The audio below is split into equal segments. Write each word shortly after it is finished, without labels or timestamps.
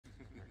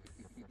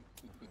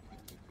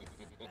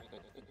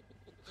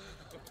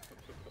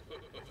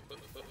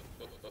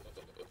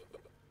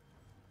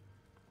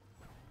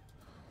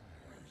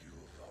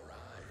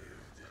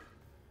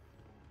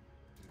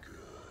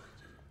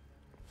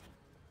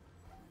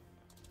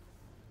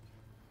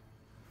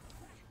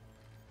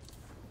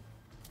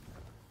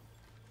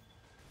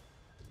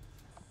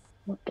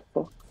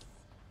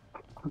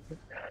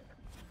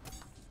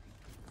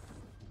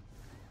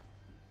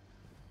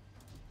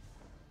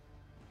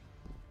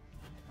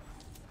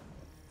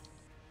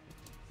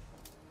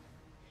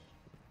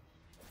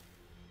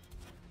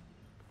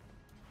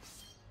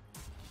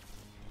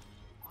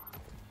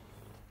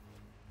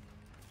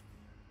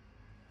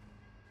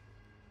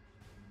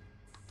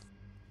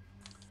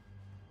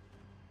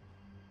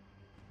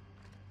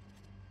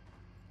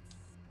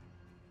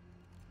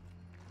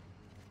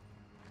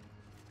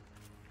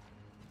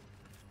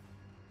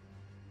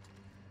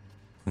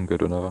I'm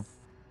good whenever.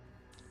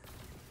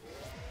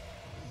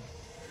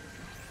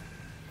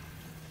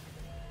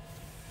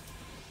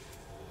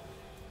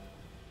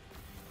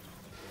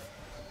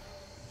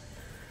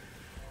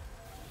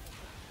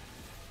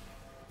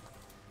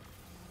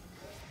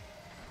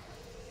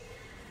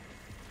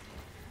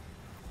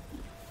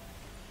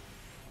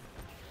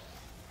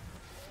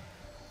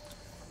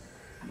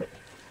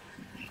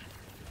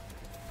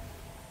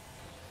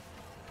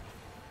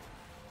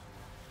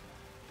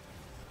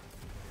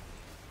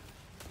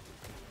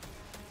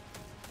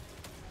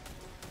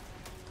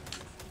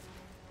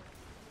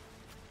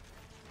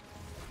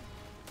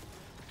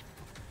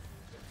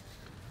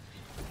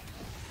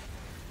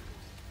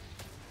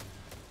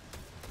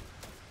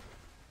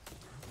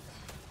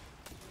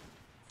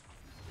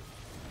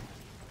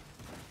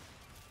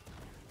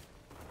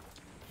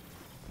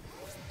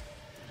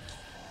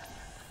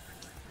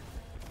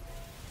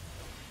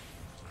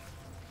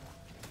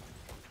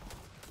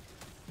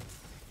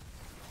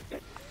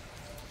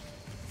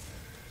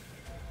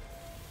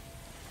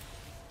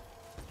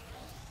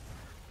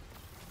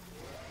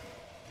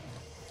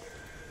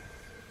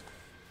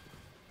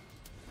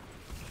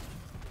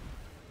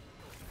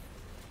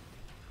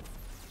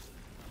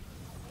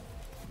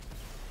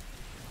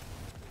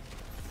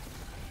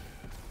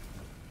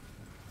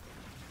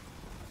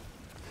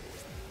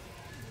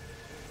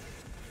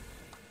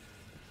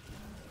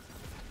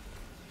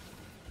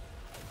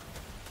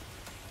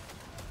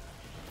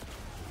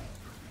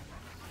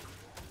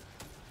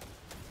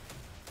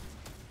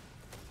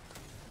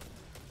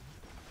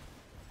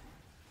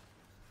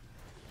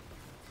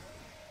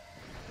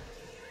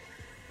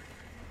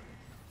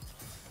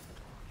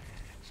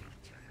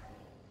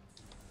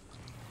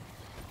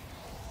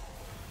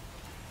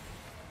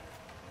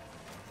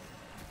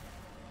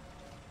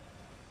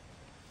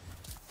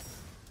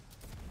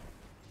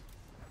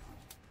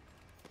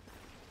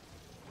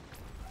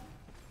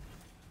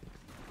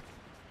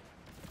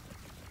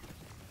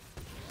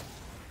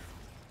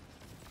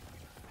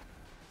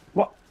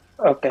 What?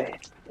 Okay,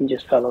 he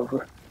just fell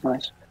over.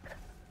 Nice.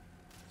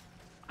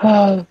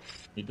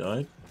 He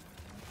died?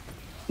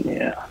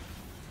 Yeah.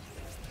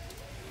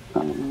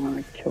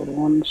 I killed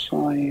one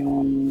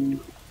scion.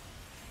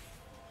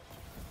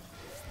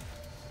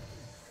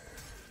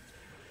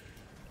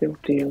 Killed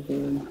the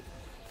other.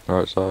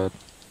 Right side.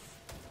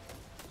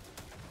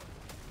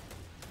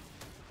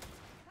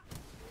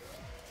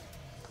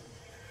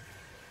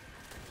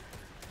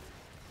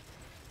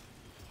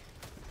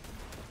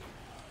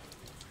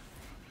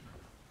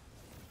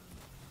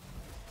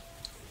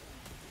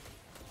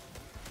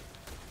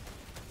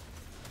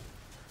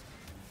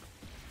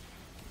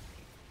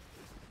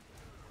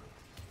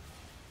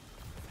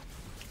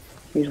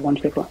 He's one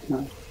ship left.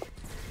 No.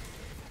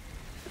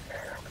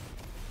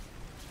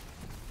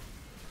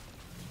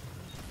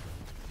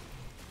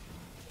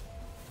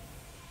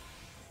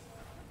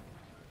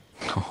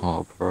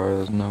 Oh, bro,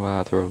 there's no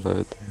way to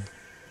reload them.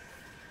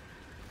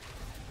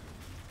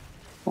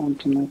 On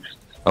to next.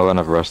 Oh, I don't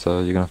have a rest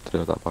there. You're gonna have to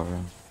deal with that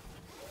barrier.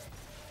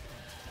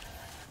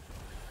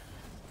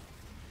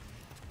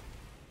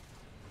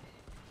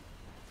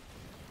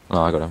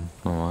 No, I got him.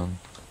 Never mind.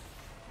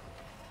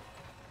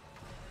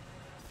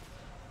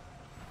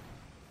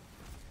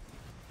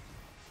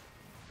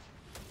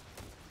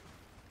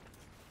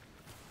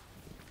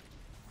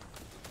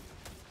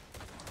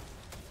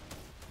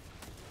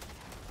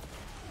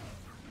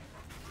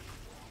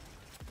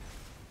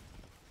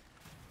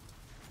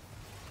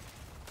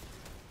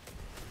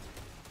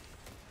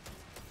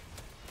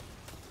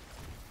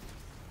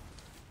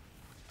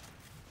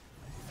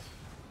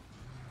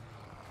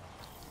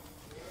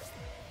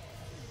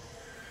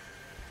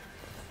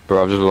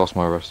 Bro, I've just lost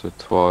my arrested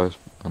twice.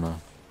 I know.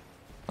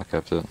 I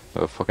kept it.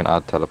 But fucking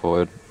ad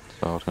teleported,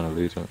 so I was gonna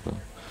lose it, but...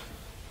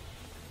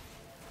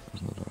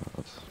 Wasn't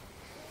that.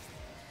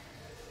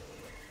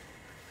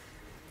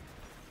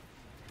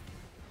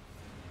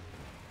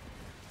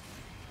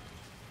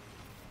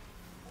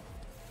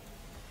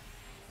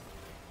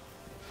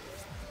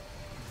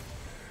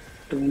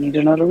 Do we need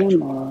another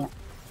one or?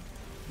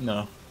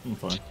 No, I'm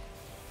fine.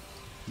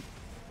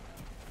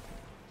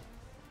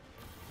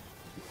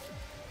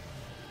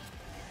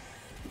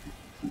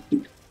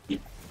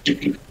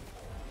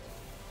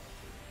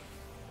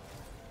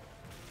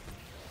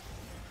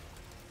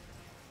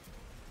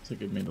 I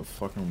think it made the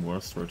fucking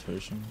worst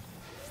rotation.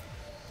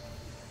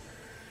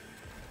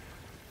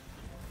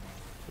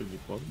 50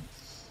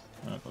 points?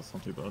 That's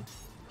not too bad.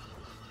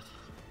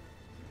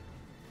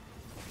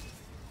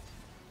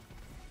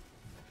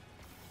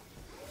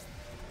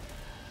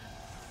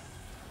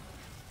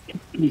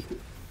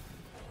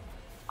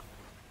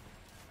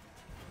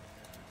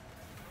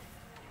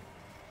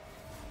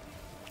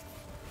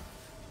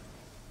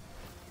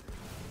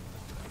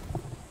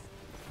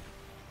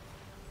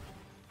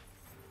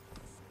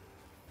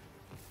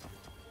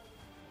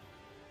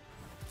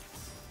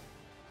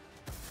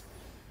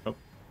 Oh,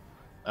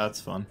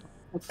 that's fun.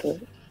 Okay.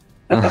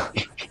 I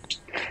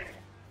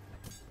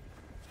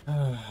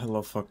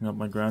love fucking up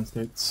my grand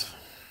states.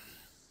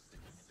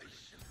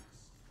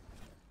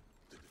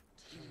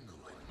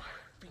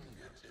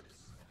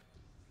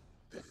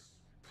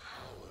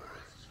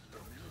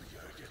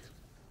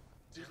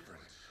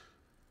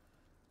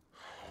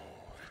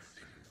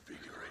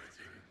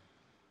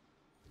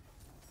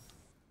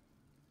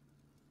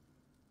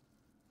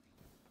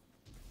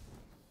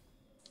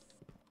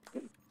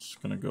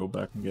 just gonna go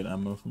back and get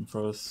ammo from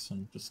first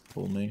and just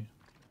pull me.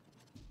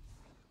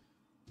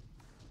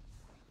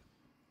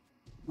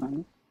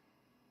 Alright.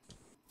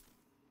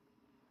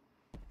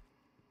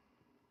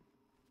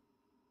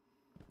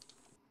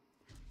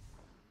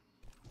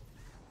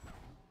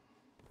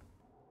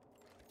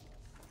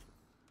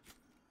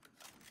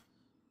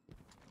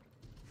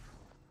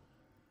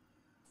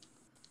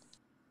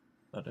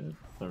 That it?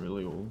 They're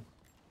really old.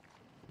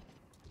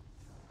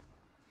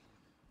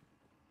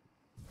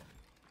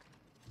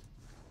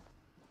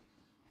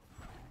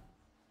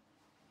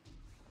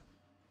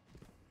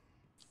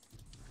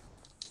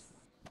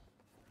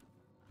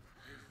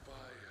 If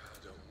I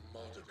had a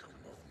modicum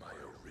of my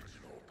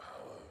original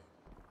power,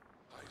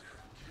 I'd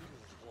have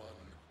killed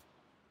one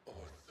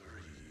or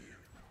three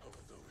of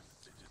those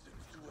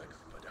citizens to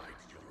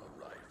expedite your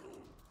arrival.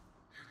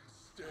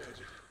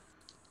 Instead,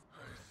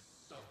 I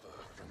suffer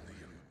from the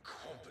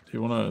incompetence. Do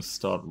you want to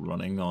start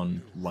running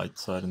on light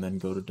side and then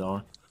go to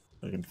dark?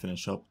 I can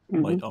finish up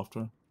light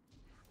after.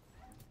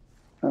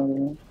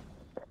 Oh,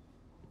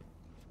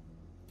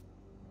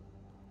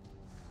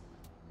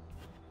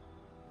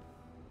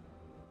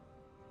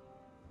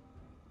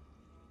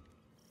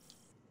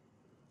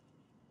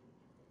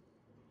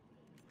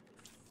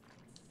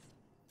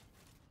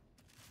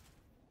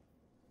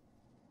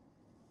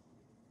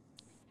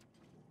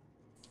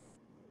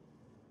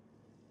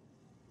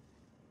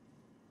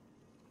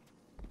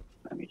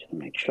 let me just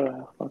make sure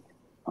I fucking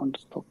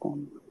unstop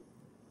on.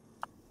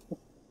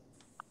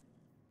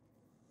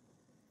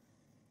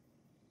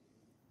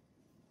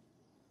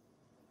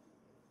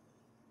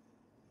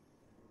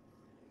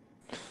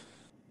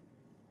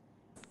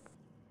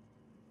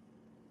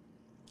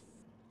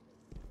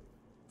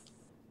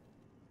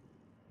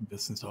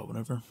 Distance out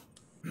whenever.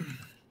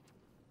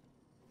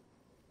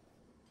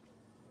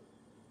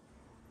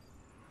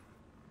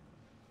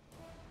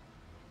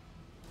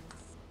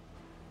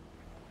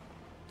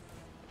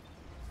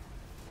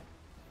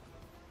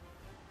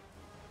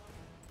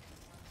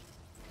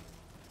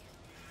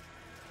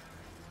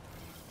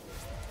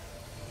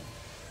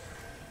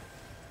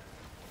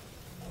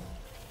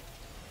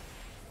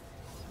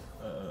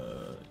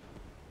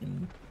 You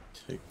can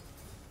take.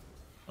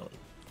 Oh.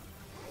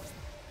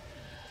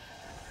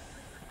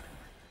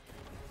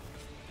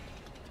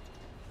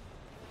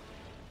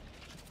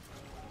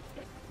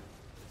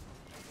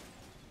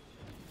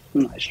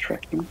 Nice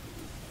tracking.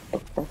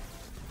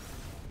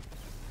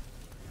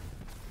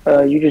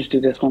 You just do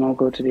this one, I'll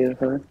go to the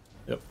other side.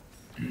 Yep.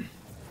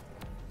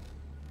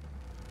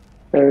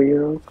 There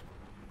you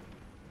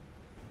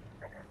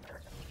go.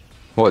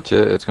 Watch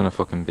it, it's gonna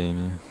fucking beam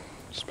you.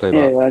 Just play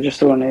that. Yeah, I just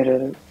threw a nade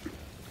at it.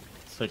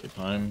 Take your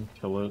time,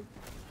 kill it.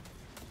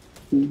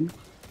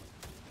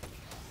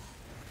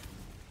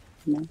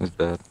 It's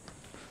dead.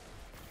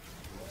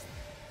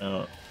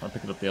 I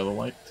picked up the other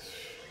light.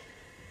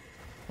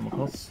 Come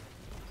across.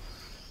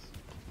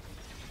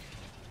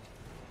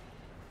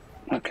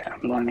 Okay,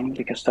 I'm running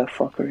because that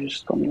fucker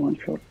just got me one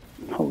shot.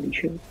 Holy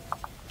shit.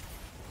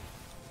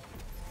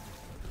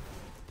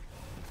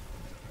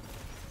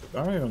 The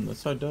barrier on this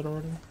side dead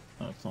already?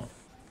 No, it's not.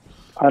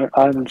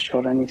 I haven't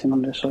shot anything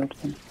on this side.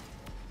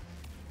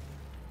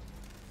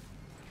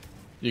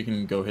 You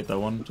can go hit that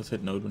one, just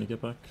hit node when you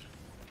get back.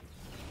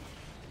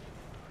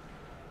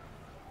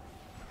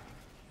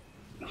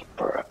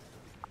 Bruh.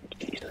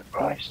 Jesus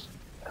Christ.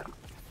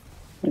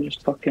 I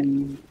just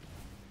fucking...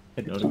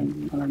 Hit node. I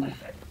don't know.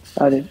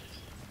 I did.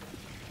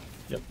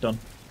 Yep, done.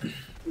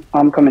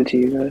 I'm coming to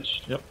you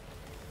guys. Yep.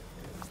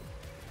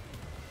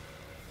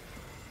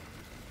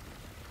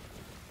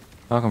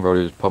 I can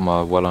probably just put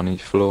my well on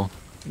each floor.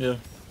 Yeah,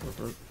 go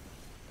for it.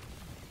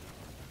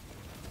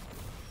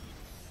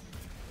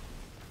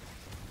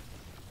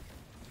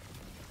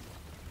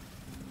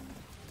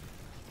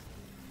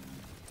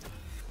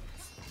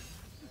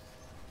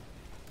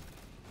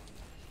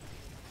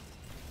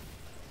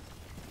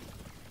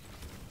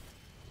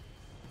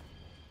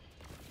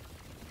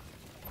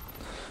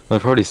 I'll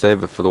probably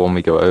save it for the one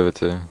we go over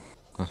to.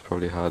 That's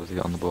probably harder to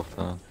get on the buff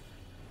there.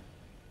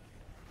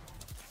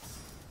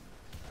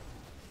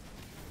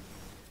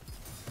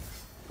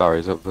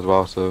 Barry's up as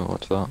well, so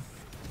watch that.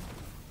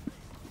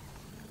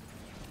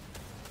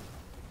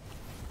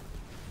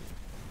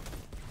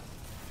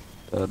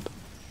 Dead.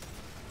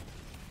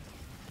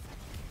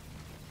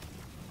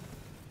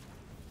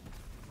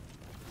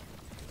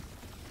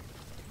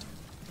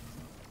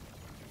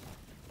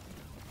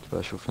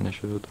 Special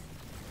finish it.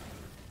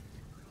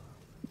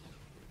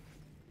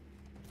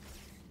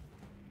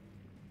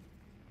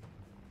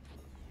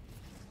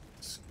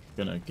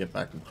 Gonna get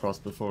back across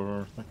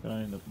before that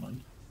guy, never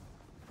mind.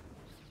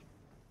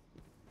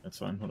 That's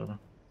fine, whatever.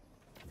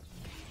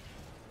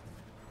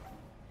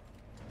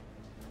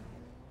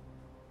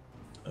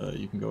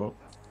 You can go up.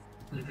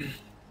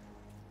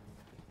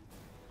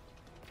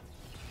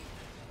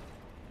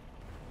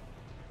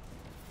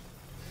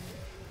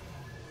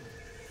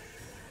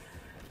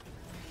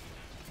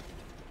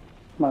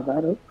 My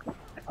bad up.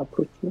 I'll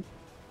put you.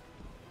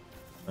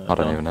 I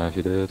don't even know if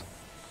you did.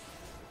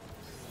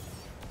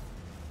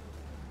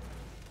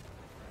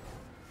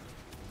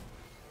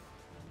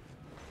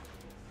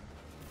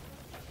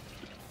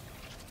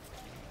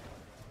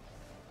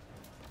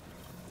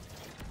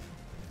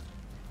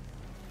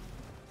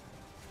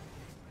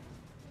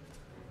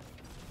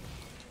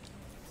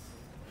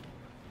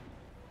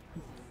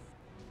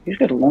 You just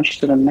get launched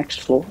to the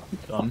next floor.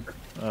 Done.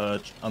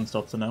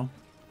 Unstop to now.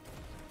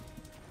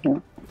 Yeah.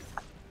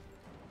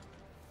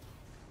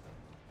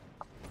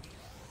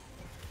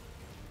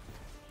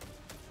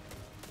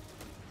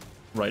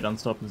 Right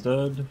unstop is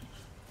dead.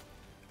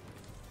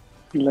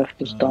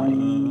 Left is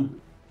dying.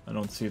 I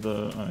don't see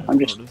the. I'm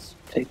just there it is.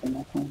 taking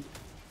that one.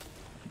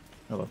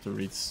 I'll have to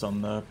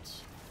re-stun that.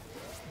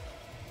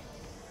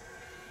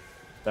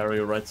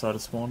 Barrier right side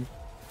of spawn.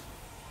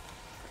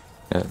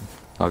 Yeah,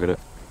 I'll get it.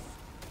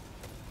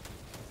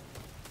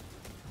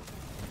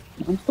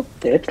 I'm still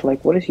dead.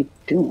 Like, what is he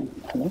doing?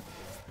 Hello?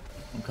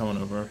 I'm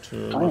coming over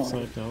to Oh. left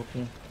side to help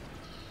you.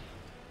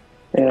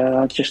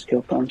 Yeah, I just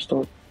killed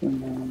Unstop.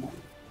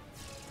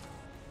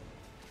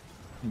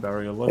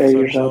 Barrier left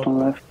Barriers side's out up. on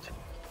left.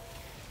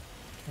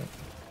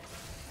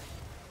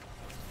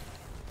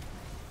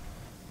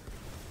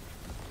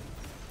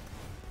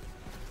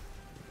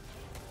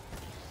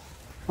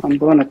 I'm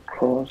going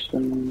across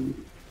and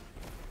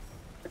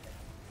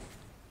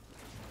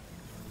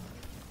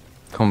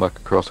Come back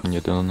across when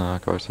you're done,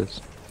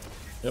 Crysiss.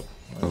 Yep.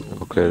 We'll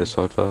clear this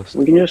side first.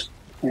 we can just,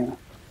 yeah.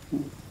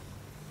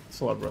 It's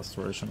a lot of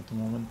restoration at the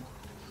moment.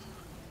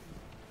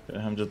 Okay,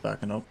 I'm just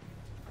backing up.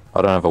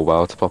 I don't have a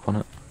wow to pop on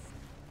it.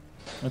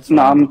 That's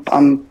No, fine.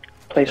 I'm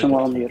placing Take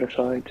one it. on the other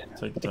side.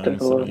 Take It time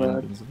took a little instead of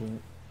bit. invincible.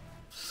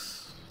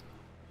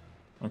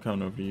 I'm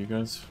coming over to you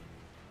guys.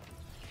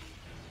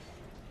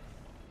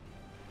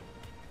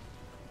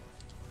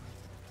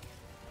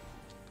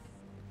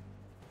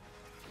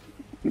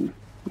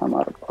 I'm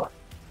out of buff.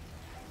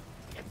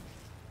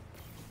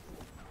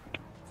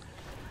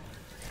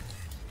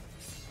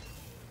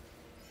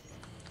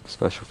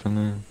 Special thing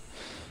there.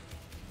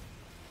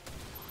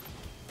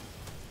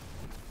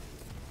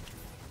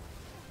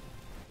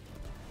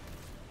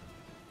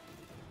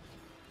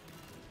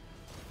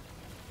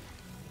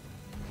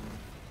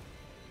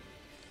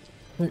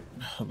 Wait,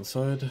 other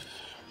side.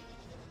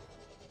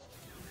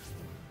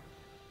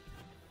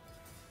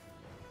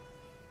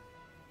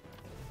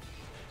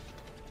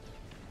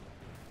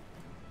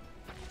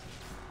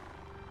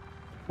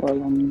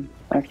 Well,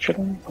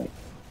 actually, like,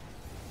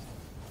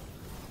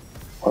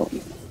 well,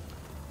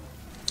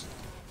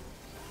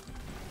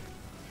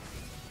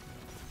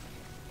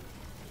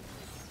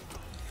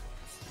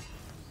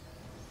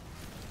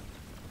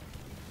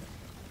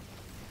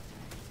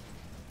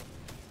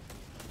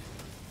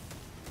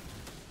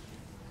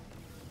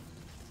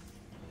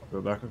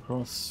 Go back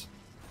across.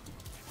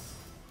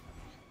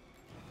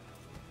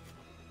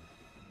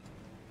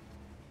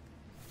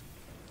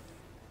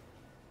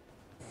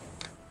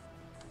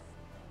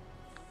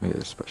 We get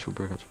a special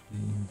bread.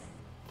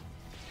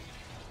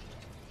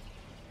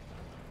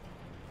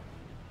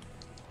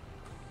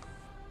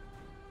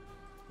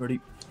 Ready.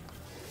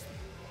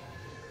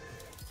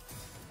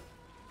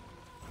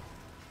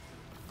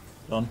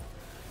 Done.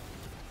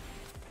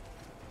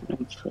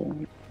 it's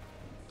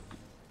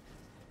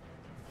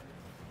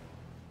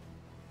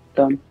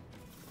done.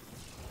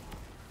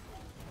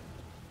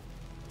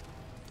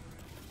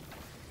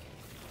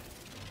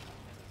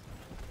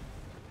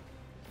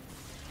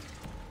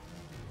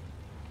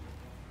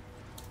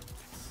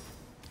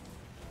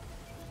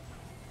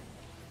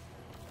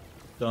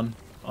 Done.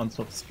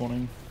 Unstop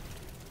spawning.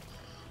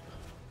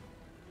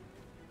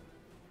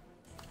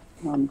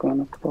 I'm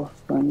going across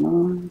right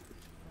now.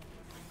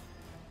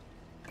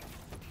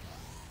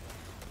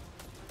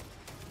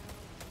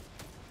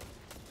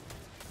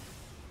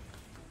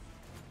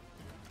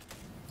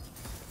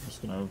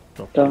 Just gonna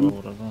drop Done. the or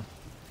whatever.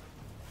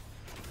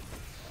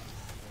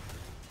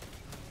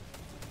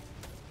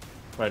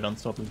 Right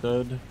unstop is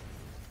dead.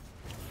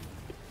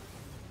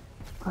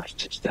 That's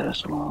just dead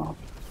as well.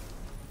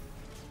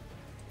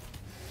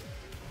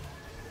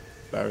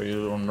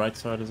 Barrier on right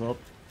side is up.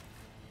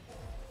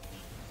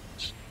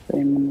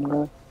 Same on the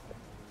left.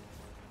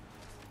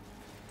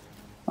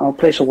 I'll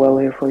place a well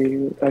here for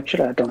you.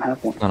 Actually, I don't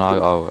have one. No,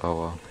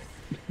 no,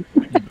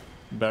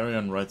 Barrier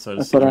on right side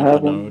I is thought I sitting at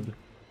had the one.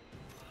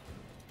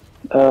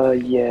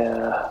 node.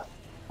 Yeah.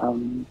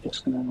 I'm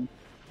just gonna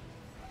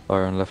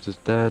Fire on left is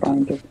dead.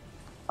 find it.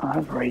 I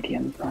have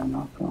radiant, but I'm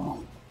not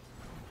going.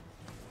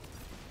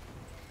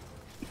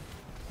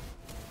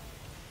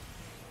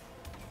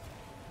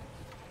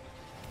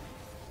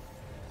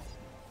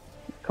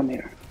 Come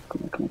here.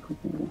 Come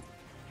here.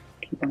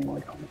 Keep on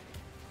away from me.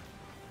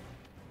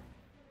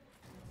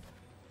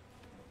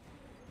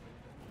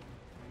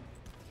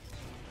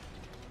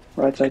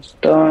 Right side's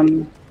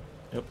done.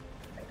 Yep.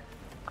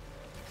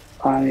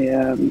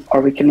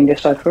 Are we killing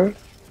this side first?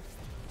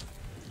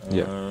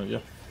 Yeah. Yeah.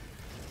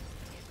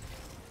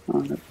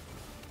 No.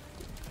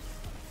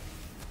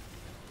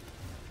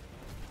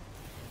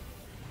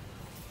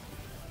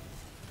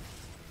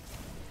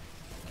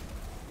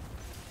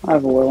 I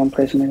have a well, I'm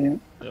placing it here.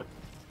 Yep.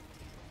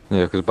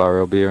 Yeah, because Barry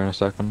will be here in a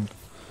second.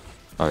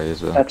 Oh, he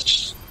is there.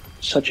 That's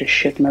such a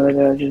shit melee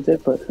that I just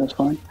did, but that's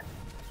fine.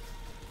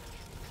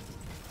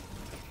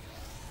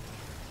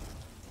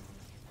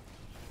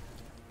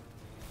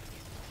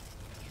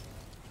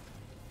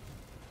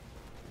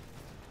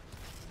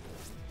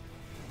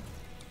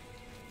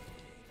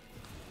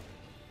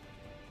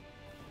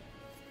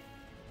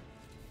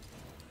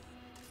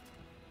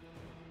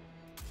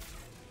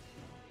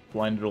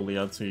 blinded all the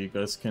ads so you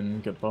guys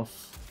can get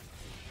buff.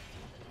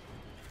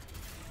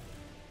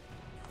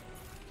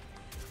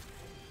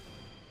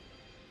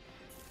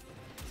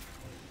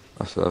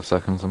 I still have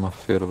seconds on my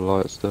field of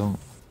light still.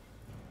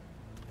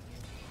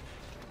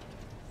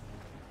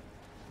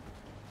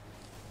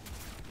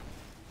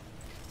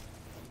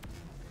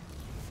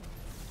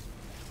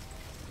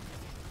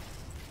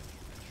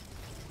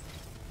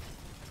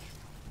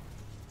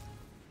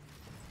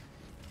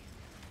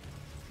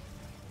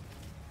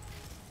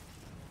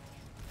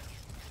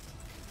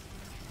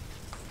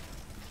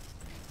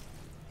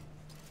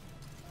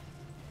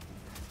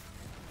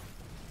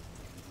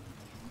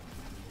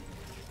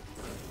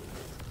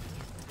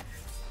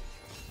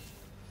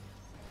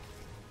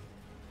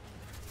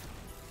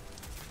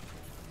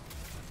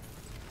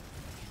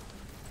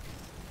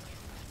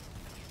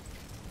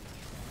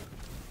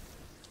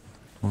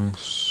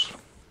 Nice.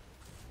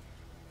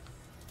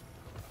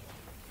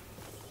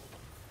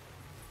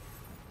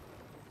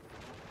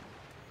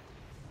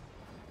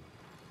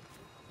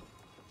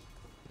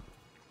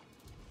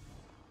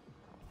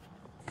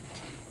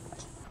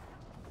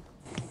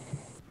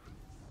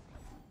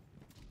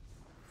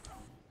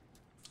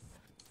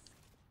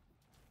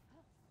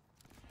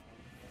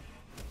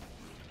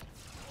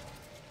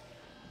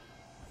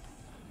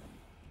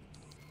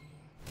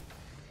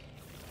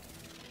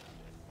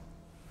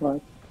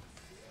 Right.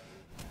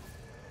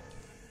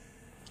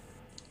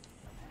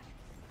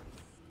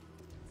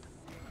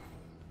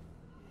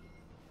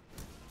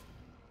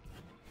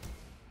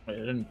 Wait, I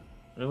didn't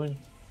really.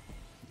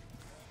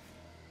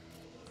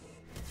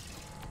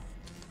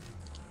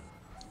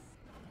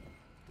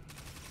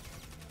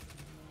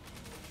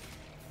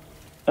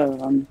 Oh,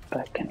 I'm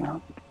backing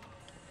up.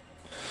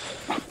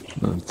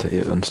 I'll take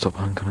it and stop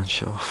hanging and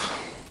shit off.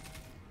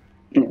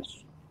 Yes.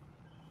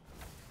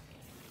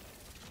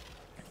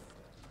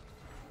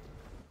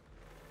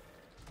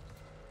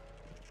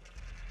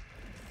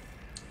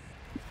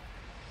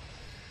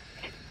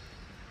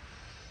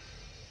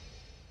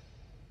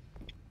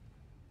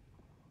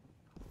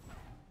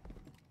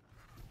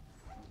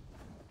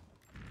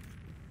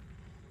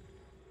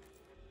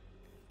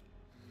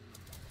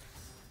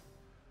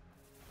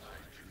 I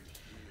can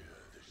hear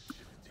the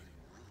shifting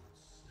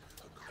roots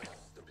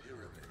across the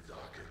pyramid's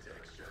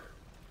architecture.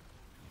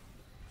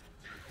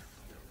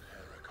 Taste the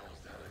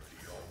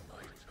paracausality on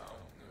my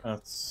tongue.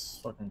 That's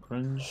fucking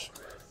cringe.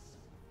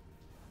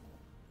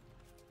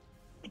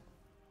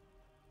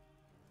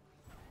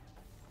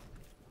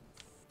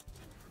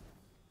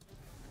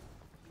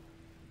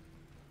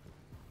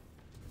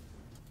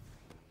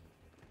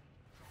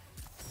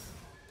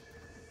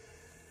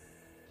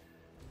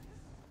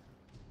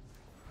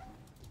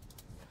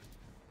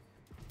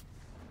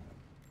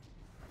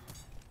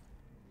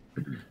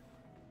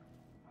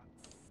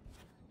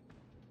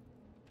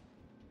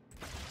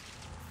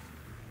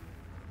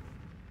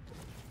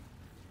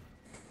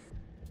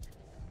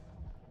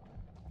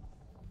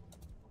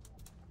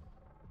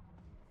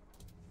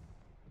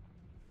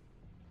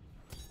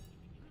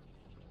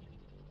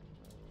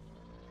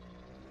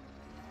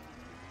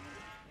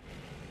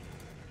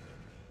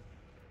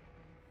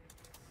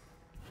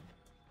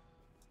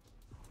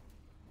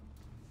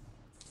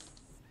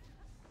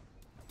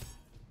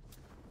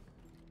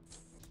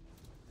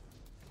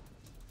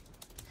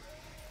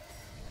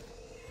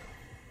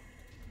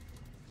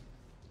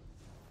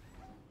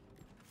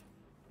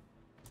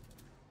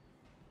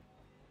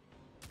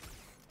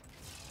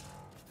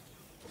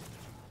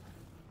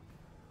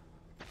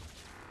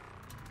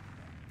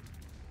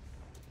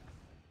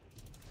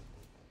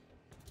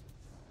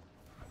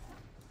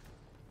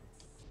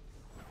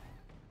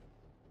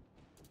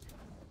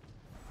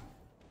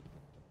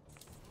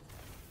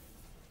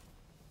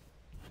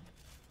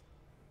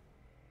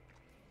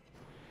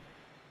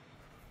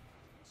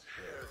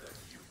 Tear that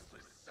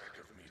useless sack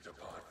of meat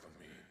apart from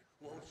me,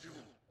 won't you?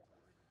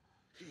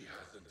 He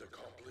hasn't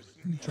accomplished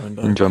Join You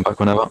can back. join back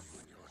whenever.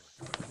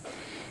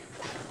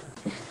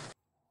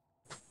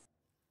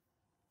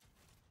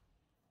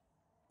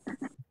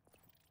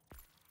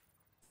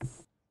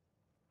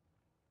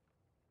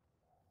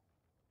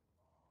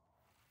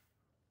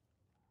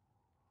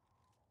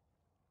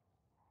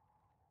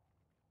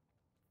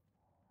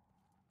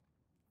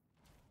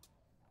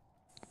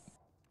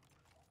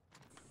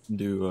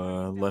 Do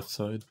left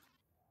side.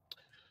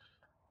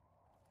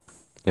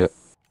 Yep.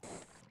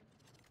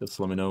 Just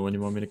let me know when you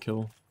want me to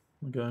kill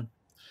the guy.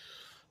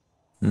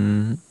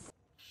 Mm.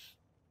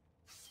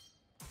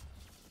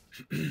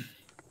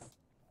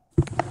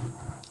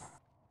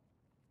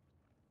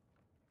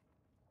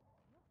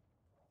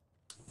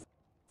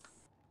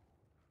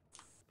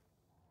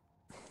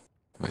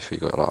 Make sure you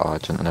got like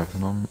Argent and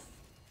everything on.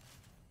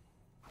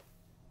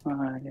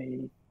 I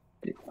do.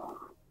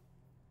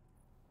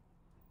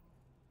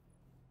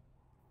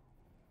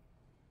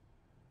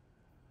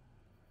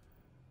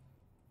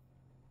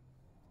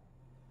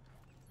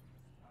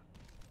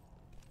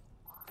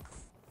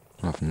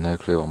 I have no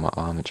clue what my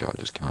armor charge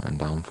is counting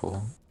down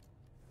for.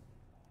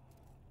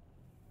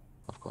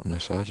 I've got no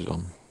surges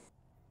on.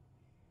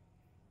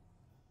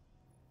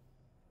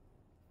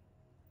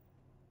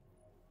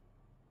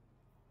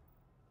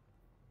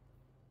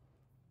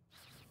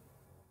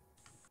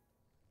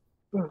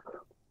 We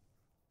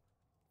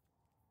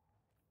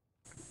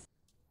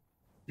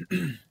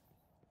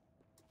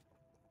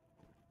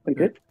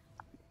good?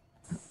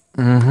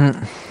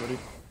 Mm-hmm. Ready?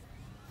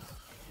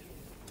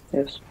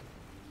 Yes.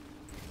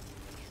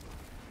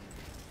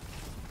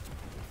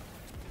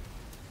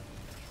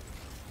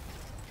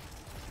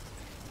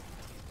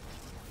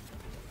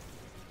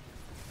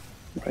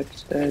 Right,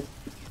 it's dead.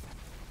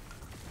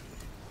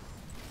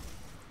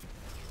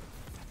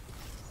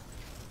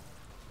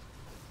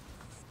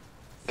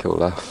 Kill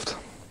left.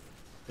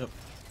 Yep.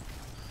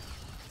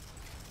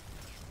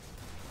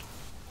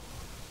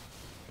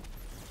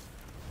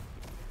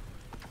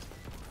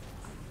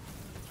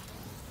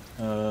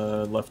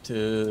 Left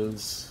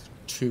is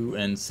 2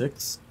 and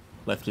 6.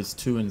 Left is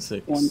 2 and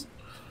 6.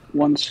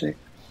 1-6.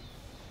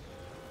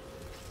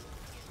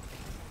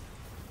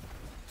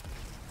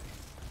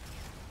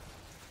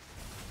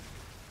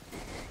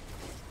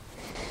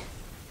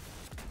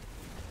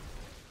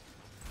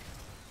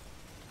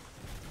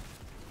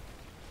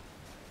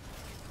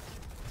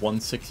 One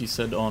 6 you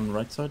said on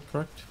right side,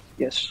 correct?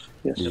 Yes,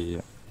 yes.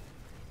 Yeah.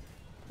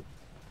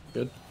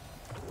 Good.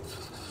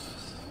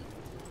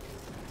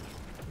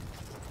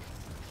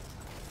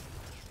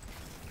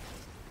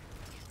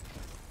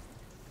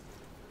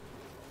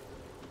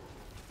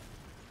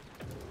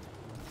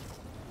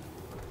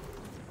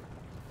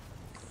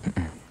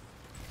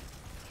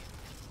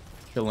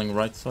 Killing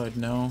right side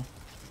now.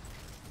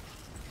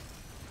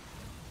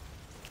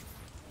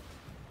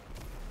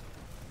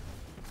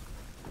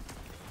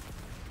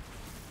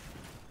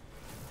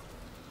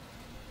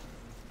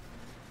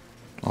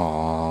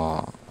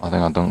 Oh, I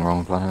think I dunked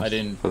wrong planet. I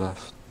didn't. For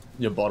left.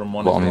 Your bottom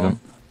one Bottom is you wrong.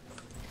 didn't.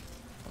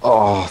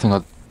 Oh, I think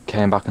I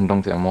came back and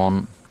dunked it in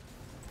one.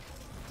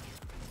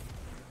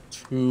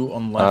 2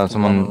 on left,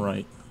 someone- 1 on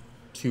right.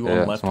 2 on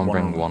Yeah, left, someone 1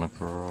 on bring right. one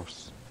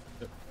across.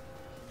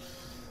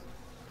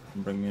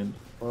 Bring it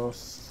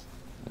across.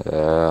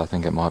 Yeah, I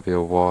think it might be a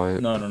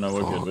wipe. No,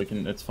 we're good. Fuck. We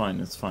can. It's fine.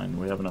 It's fine.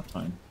 We have enough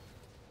time.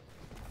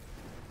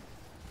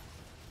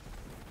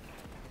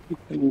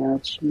 Bring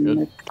out some Good.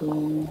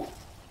 nickel.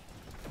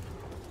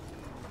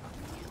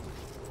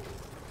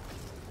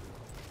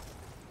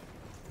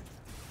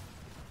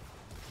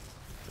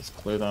 Just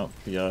cleared out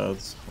the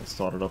ads. We'll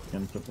start it up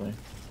again quickly.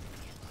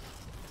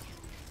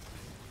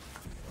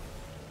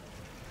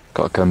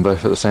 Got to kill them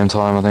both at the same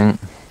time, I think.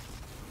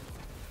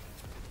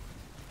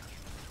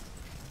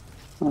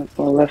 Right,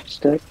 well, left's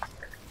dead.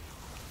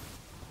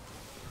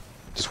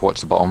 Just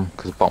watch the bottom,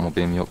 because the bottom will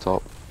beam you up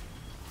top.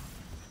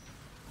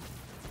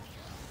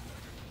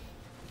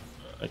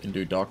 I can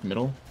do dark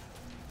middle.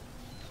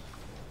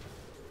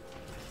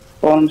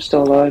 Bottom's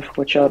still alive.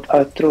 Watch out.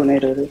 I threw a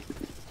nade at it.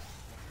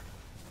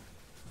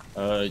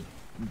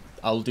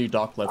 I'll do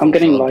dark left. I'm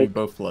getting so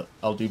light.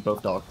 I'll do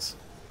both darks.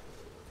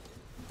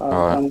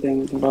 Alright. I'm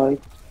getting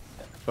light.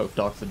 Both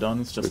darks are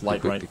done. It's just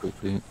light Quickly, right.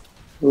 quickly.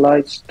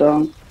 Light's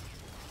down.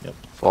 Yep.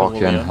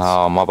 Fucking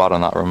hell, my bad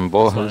on that run,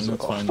 boys. That's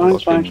fine. Fine, fine,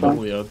 fucking- fine.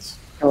 Double the odds.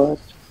 Go ahead.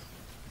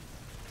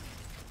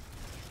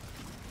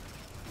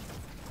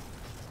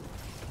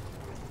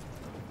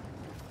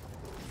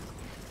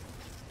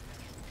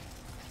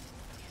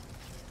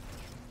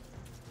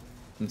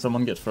 Can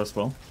someone get first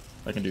well?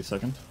 I can do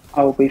second.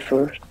 I'll be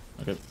first.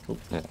 Okay, cool.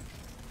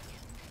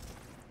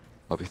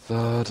 I'll be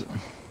third.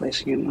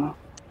 Placing it now.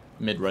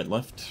 Mid, right,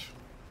 left.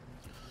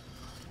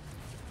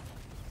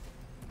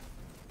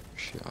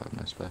 Shit, I have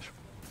no special.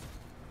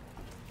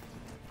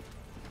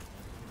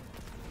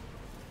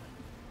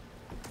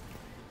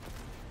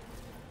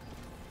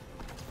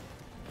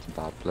 It's a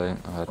bad play.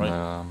 I had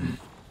Right.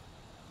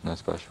 no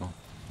special.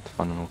 To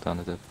find an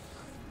alternative.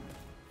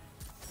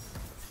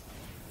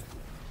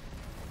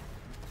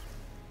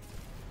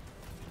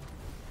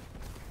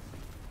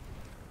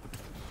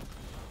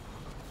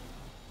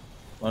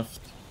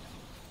 Left.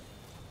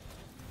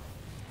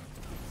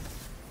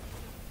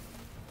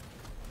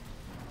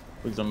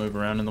 Please don't move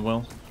around in the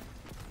well.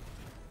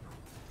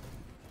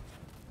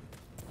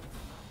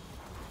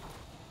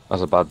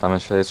 That's a bad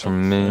damage phase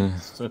from me.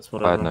 That's I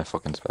whatever. had no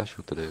fucking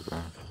special to do, bro.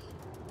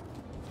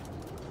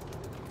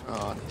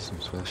 Oh, I need some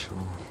special.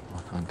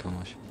 I can't kill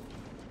my shit.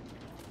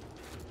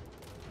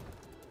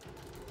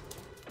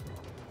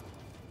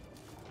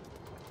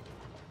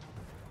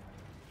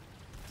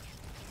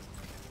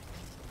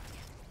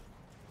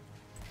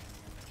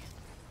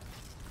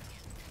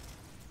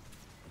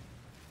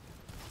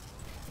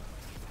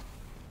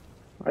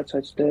 Right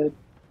side's dead.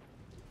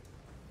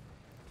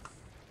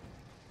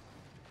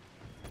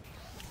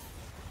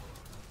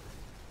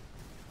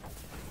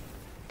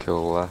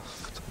 Kill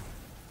left.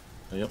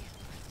 Yep.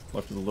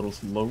 Left is a little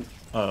slow.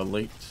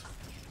 Late.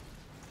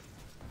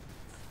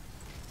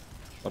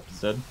 Left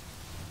is dead.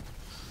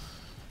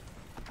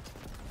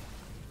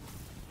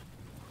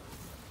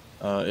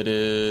 It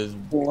is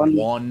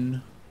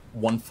One.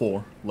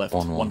 1-4 left.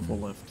 1-1.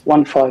 1-4 left.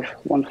 1-5.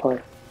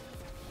 1-5.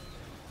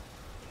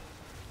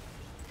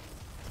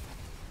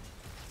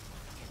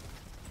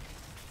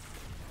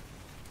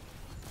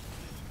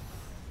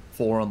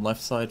 Four on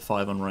left side,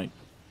 5 on right.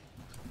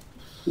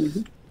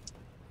 Mm-hmm.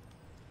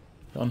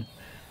 Done.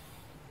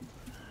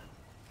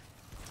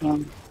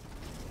 Um,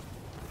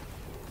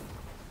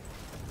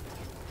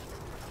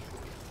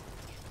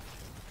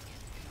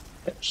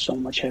 There's so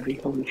much heavy,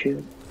 holy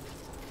shit.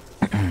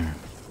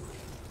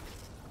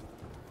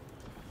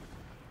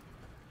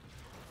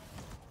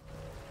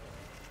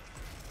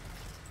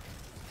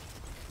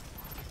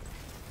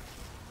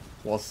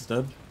 Wall's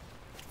dead.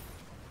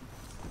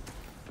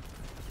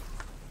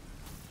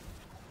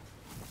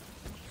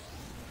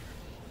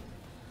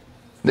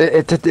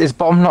 Is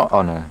bottom not?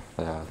 Oh no,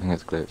 yeah, I think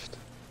it's glitched.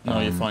 No,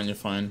 you're fine, you're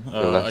fine.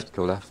 Go left,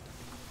 go left.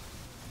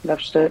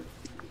 Left's dead.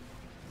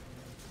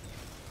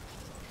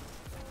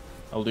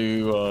 I'll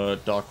do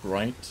dark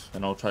right,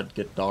 and I'll try to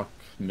get dark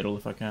middle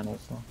if I can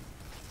also.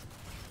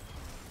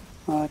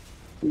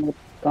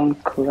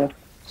 Dunk left.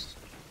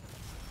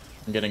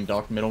 I'm getting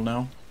dark middle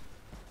now.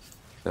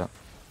 Yeah.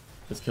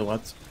 Just kill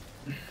that.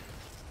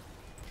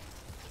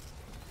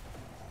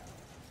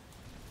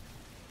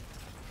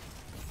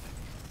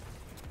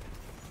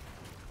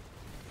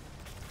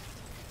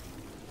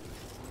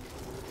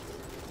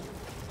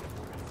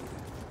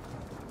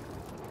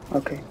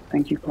 Okay,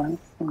 thank you, Planet.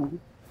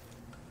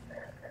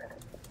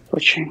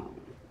 Pushing.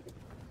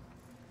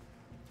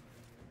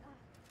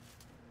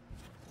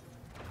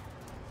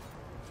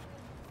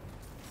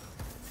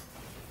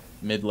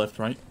 Mid, left,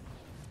 right.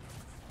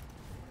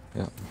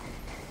 Yeah.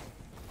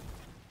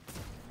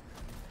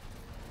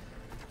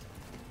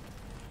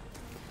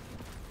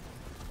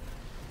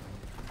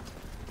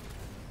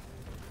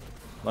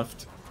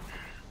 Left.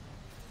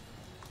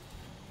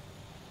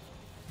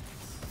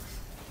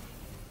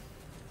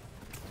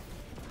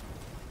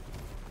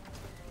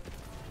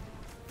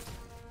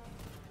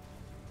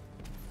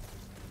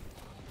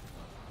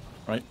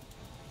 Right.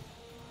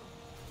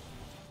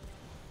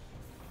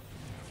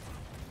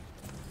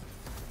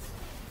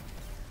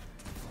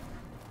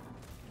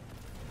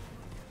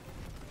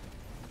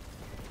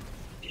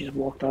 He just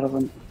walked out of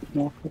a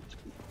northward.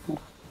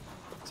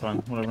 It's fine,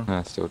 whatever.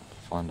 Yeah, still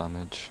fine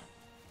damage.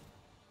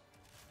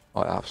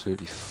 I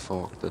absolutely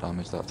fucked the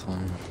damage that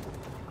time.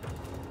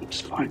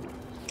 It's fine.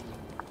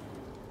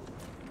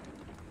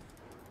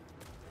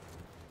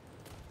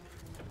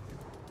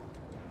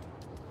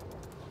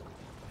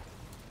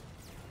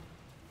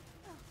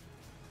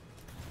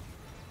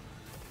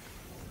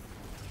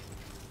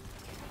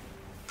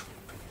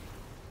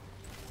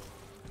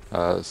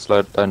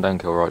 Slow, don't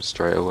kill right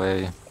straight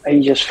away.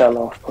 He just fell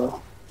off,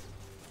 bro.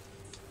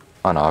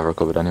 I know, I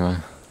recovered anyway.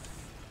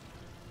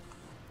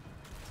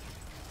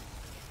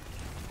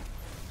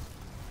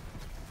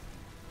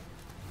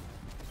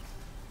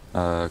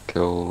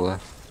 Kill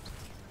left.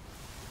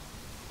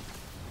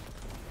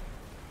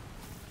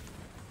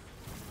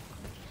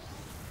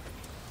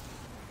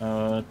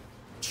 Uh,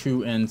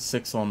 2 and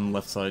 6 on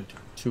left side.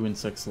 2 and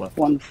 6 left.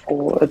 1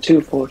 4,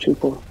 2 4, 2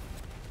 4.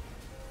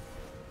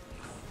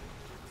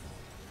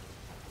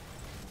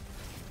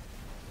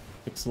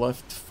 6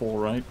 left, 4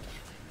 right.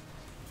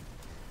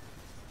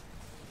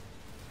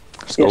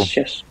 Let's go. Yes,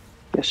 yes.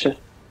 Yes, yes.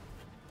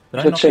 Did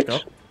I Took not 6. pick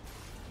up?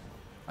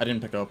 I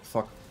didn't pick up,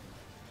 fuck.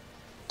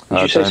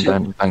 Did you say so?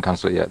 Don't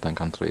cancel it yet, don't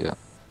cancel it yet.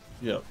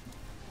 Yeah.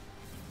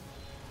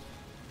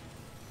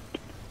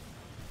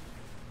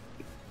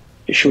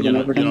 You should have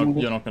never you're done not,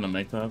 that. you're not gonna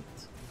make that.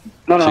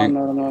 No, Shoot.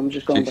 no, I'm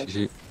just going Shoot, back.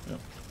 shoot.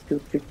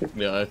 Shoot.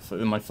 Yeah,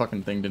 my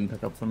fucking thing didn't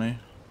pick up for me.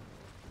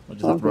 I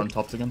just Oh, have to run good.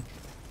 tops again.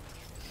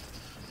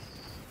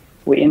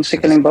 We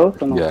insta-killing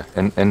both or not? Yeah,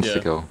 insta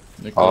Yeah. kill.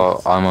 Nick Oh,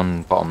 left. I'm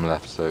on bottom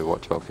left, so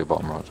watch out for your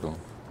bottom right as well.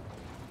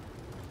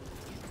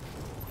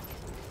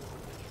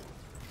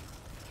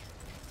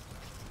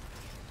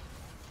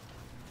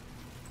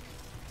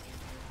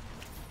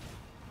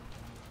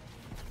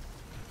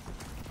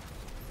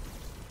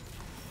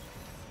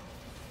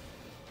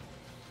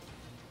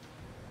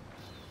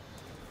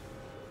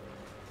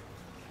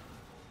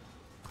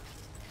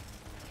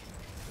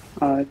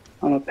 Alright,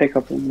 I'm gonna pick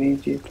up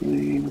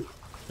immediately.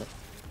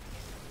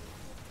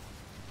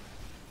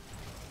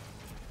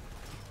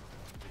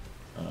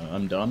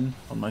 I'm done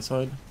on my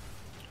side.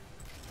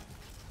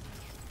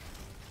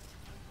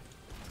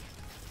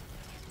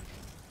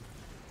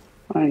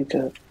 I need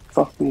to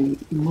fucking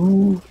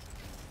move.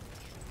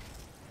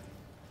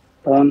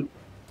 Done.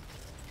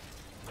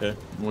 Okay,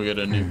 we get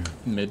a nuke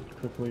mid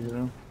quickly, you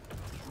know?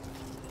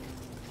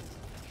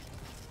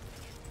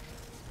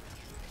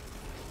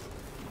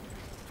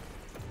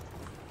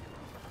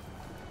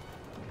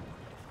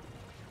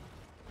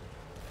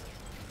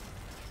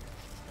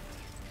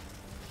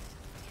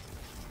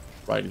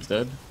 Right is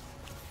dead.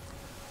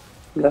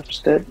 Left's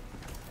dead.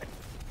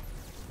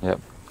 Yep,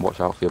 watch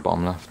out for your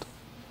bottom left.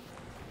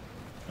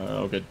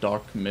 I'll get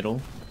dark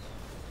middle.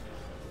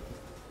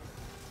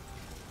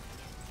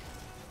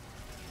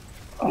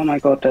 Oh my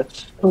god,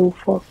 that's so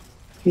fuck.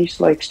 He's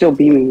like still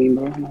beaming me,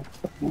 bro. I'm like,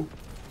 fuck no.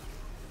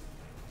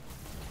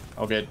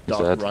 I'll get He's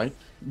dark dead. right.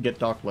 Get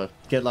dark left.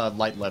 Get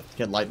light left.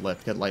 Get light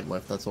left. Get light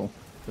left. That's all.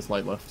 Just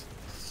light left.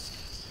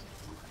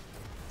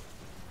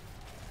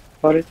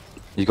 Got it.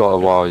 You got a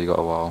while, you got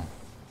a while.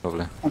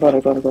 Lovely. I got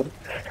it.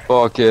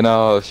 Fucking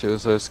hell, she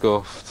was so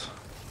scuffed.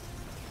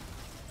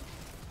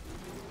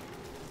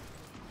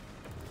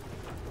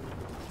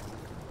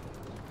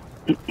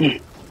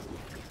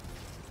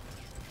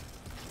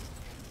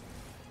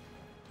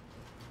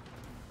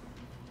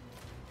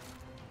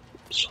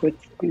 Switch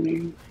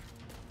meaning.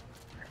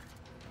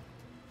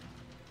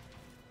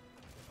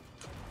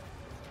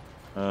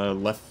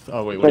 Left.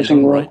 Oh wait, what are you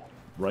Placing doing? wall.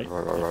 Right.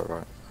 Right.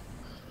 Right.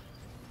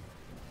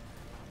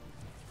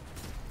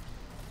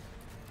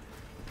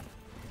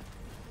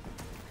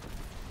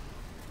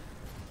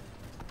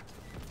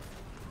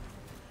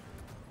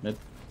 Mid.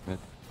 Mid.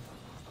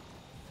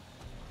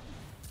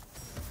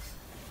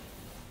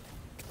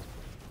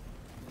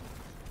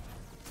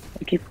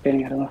 I keep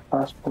getting out of a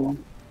fast pull.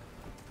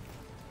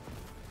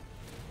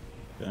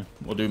 Okay,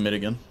 we'll do mid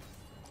again.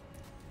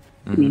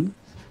 Mm-hmm.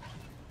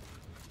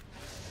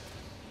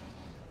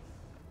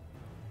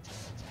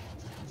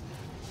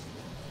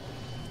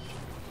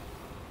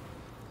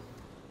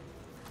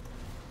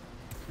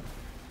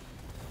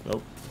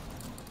 Nope.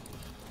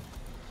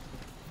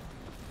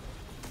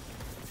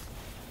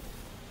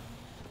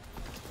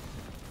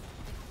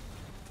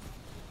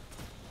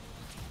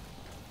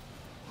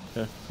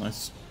 Okay,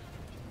 nice.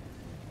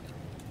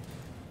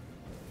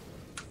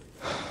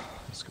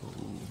 Let's go.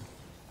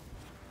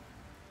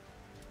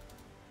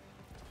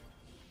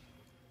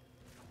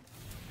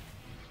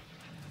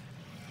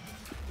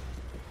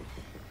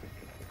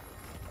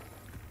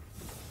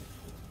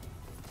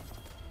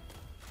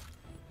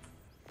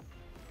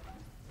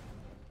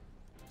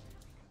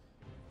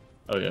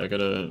 Oh yeah, I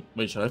gotta...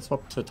 Wait, should I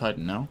swap to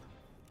Titan now?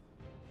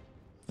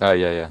 Oh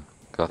yeah.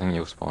 Cause I think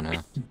you'll spawn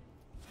here.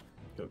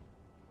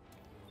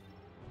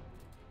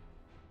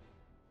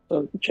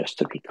 So just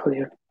to be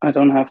clear, I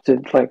don't have to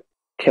like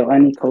kill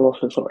any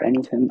Colossus or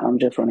anything. I'm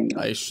just running in.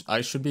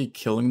 I should be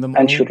killing them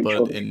And all, shooting but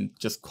shoulders.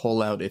 just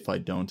call out if I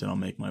don't, and I'll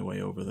make my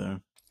way over there.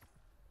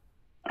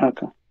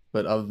 Okay.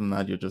 But other than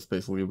that, you're just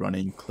basically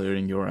running,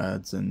 clearing your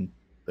ads, and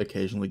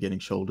occasionally getting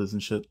shoulders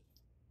and shit.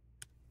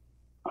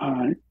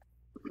 Alright.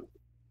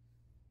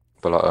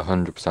 But like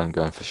 100%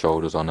 going for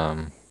shoulders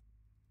on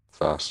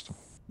first.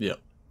 Yeah.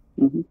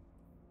 Mm-hmm.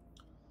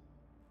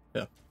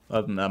 Yeah.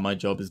 Other than that, my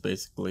job is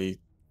basically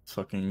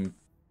fucking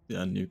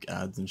nuke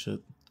ads and shit.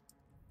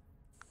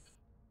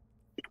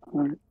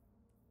 Alright.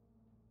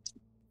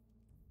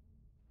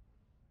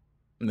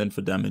 And then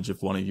for damage,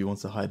 if one of you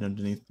wants to hide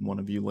underneath, one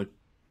of you, like,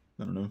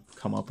 I don't know,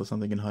 come up or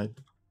something and hide.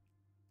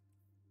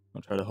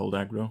 I'll try to hold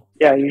aggro.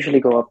 Yeah, I usually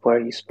go up where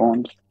he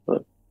spawns,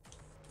 but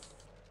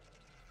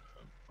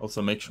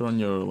Also, make sure on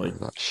your, like,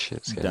 That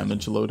shit's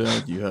damage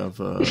loadout, you have,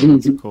 what's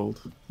it called?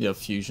 You have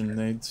fusion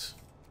nades.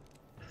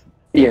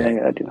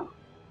 yeah, I do.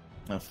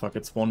 Fuck,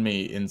 it spawned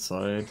me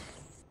inside.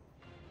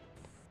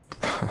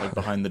 Like,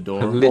 behind the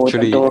door.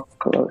 Literally. Oh, the door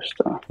closed.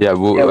 Yeah, Yeah,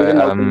 we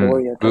didn't open the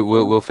door yet.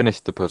 we'll finish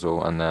the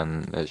puzzle and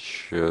then it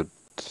should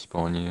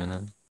spawn you in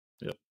it.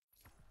 Yep.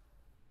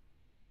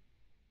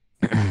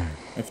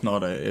 If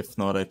not,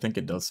 I think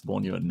it does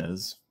spawn you at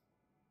Nez.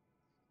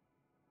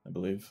 I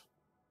believe.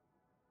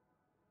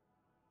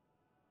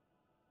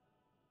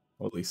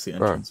 Or at least the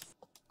entrance.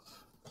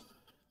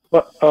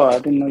 What? Oh, I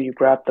didn't know you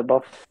grabbed the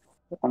buff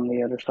on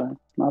the other side.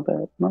 Not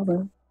bad.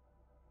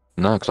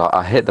 No, because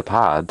I hit the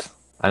pad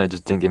and it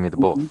just didn't give me the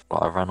buff. Mhm. But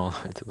I ran all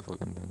the way to the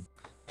fucking thing.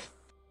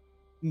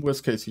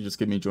 Worst case, you just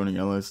give me joining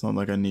allies. It's not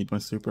like I need my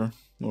super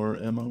or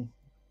ammo.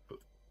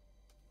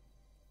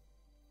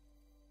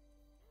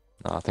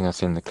 No, I think I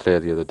seen the clear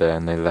the other day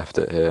and they left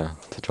it here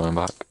to join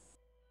back.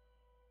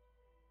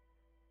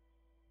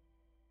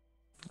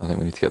 I think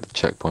we need to get the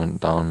checkpoint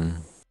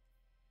down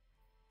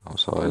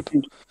outside.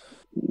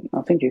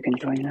 I think you can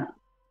join now.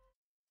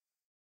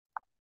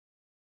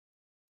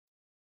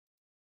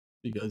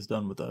 You guys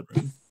done with that,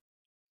 right?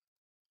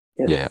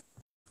 Yes.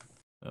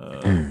 Yeah.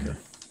 Okay.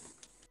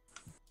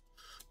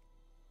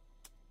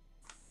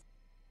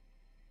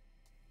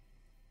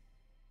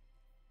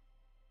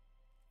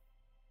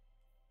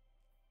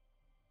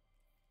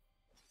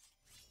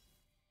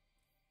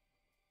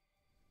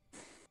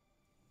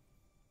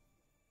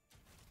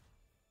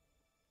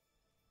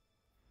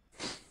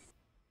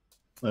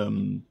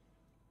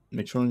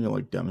 Make sure on your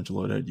like damage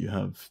loadout you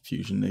have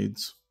fusion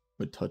nades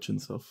with touch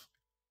and stuff.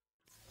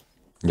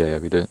 Yeah,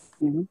 we do.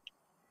 Mm-hmm.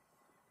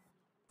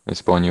 They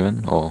spawn you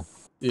in, or?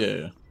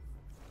 Yeah,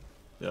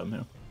 I'm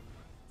here.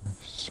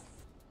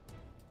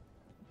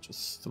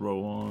 Just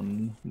throw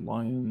on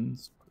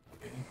lions.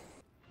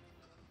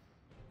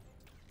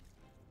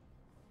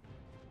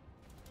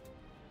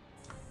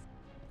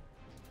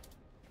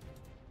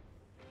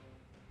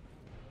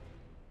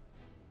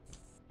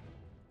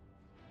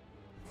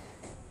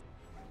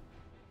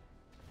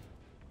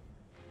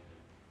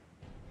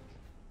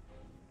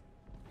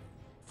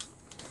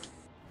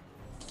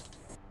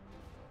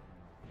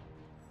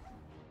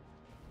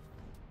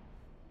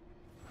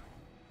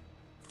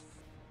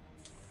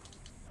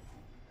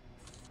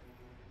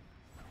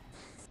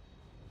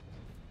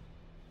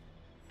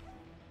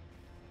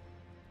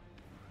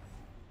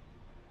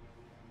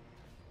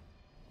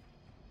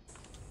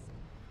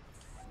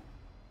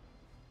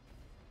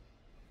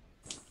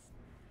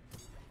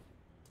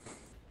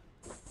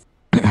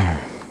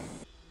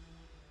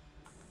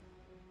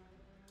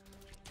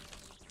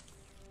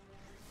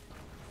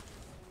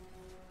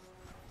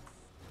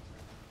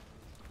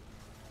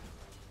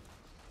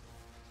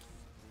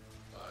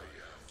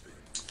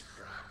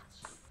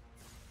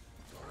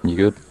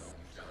 good?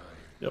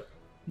 Yep.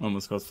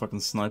 Almost got fucking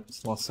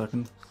sniped last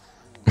second.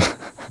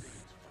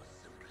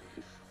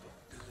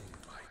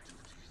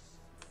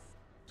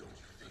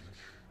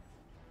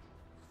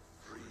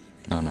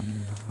 No, no,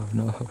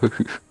 no, no.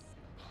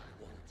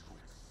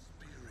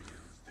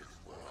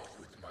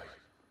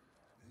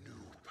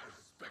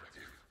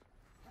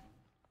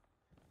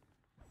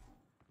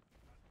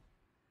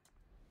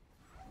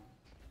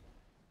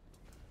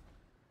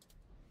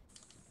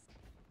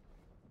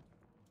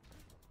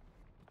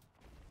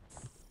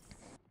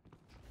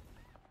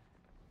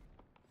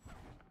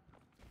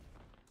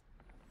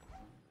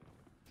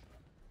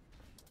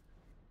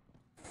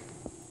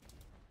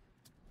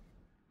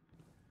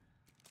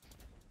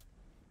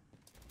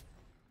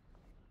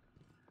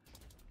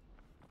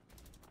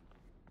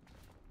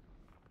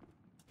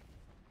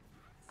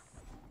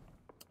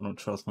 I don't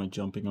trust my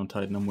jumping on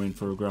Titan. I'm waiting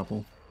for a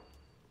grapple.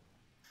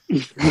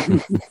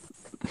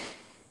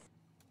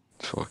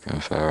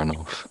 Fucking fair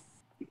enough.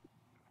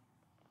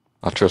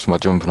 I trust my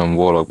jumping on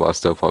Warlock, but I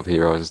still pop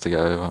heroes to get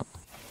over.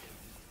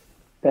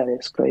 That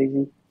is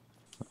crazy.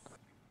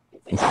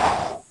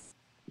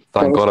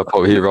 Thank God I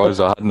pop heroes,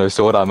 I had no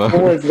sword ammo.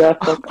 What was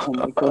that fuck? Oh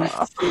my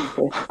god.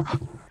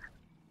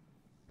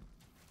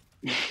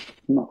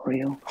 Not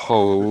real.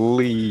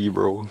 Holy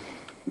bro.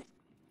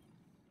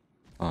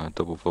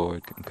 Double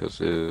void,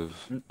 concussive.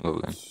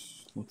 Lovely.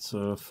 Let's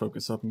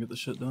focus up and get the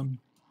shit done.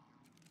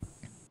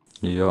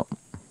 Yep.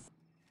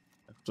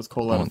 Just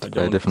call I out want if I to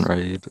play a don't. different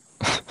raid.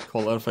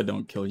 Call out if I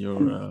don't kill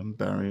your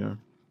barrier.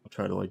 I'll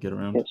try to like get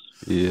around. Yes.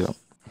 Yeah.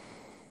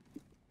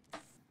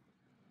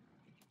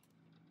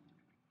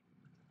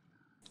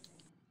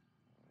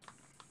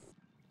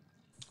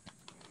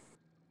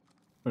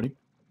 Ready?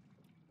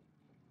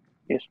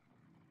 Yes.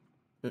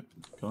 Yep,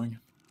 going.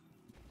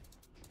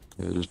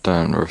 Yeah, just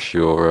don't rush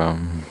your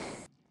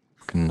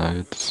fucking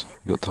nodes.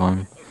 You got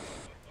time.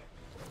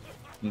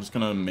 I'm just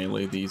gonna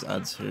melee these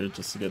ads here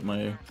just to get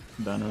my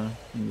banner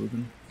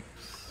moving.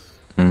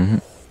 Mm-hmm.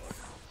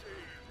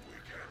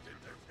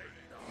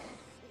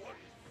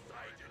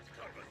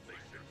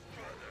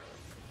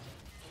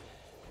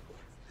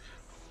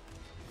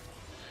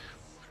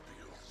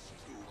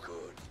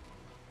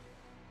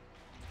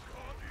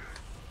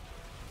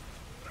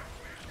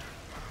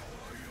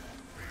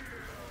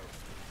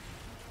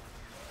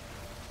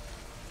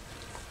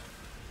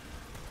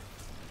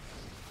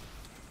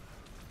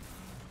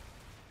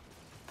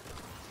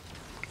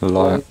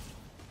 Light.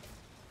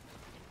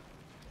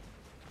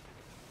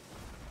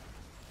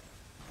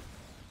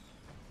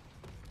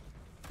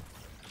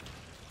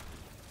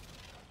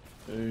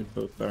 Okay,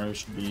 both barriers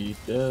should be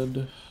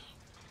dead.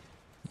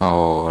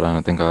 Oh, I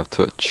don't think I have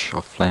touch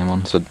or flame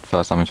on, so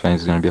first damage phase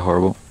is going to be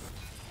horrible.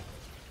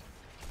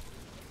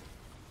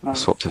 I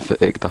swapped to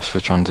Fatigue, dash for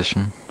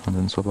transition, and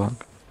then swap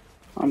back.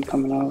 I'm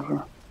coming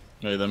over.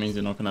 Hey, that means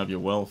you're not gonna have your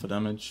well for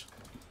damage.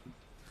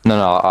 No,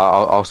 no,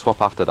 I'll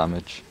swap after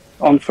damage.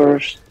 On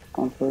first.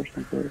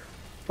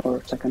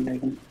 Or second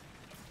even.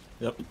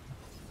 Yep.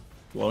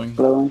 Blowing.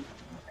 Blowing.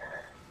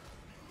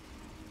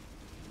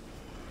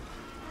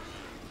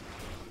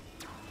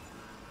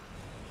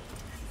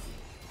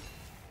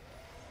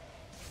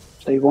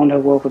 So you won't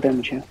have well for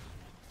damage here?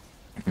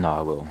 No,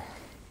 I will.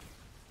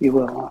 You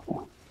will, okay.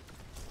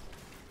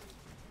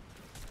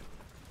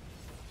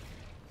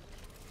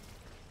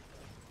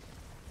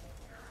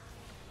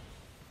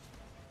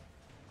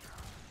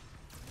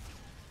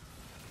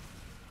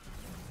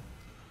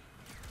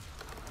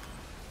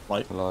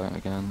 Light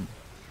again.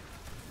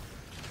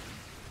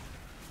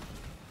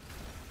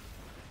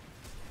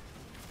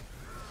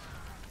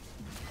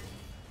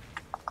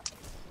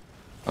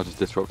 I just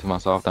disrupted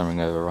myself, don't ring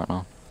over right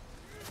now.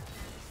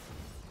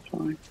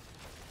 Fine.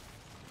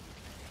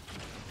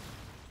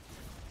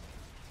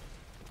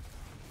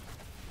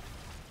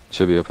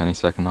 Should be up any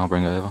second, I'll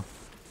bring it over.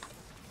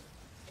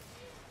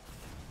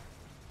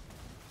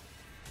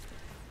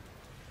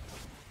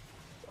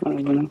 I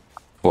don't know.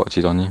 What,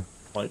 she's on you?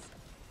 Light.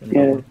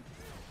 Yeah.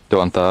 Do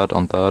it on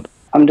third.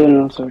 I'm doing it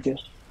on third, yes.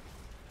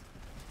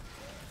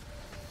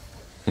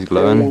 He's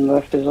glowing. Everyone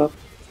left is up.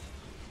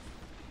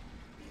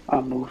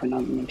 I'm moving,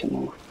 I need to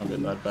move. I'll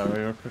get that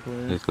barrier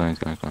quickly. He's glowing.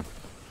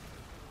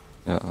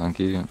 Yeah, thank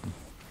you.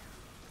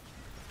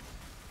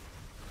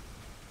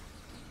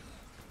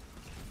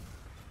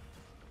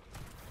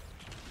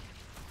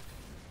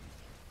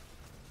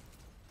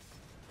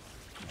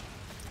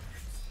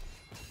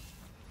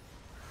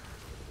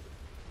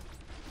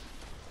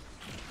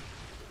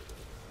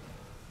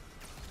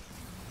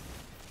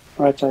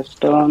 Right side's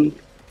done.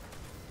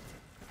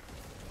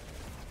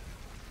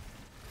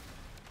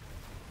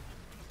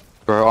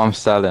 Bro, I'm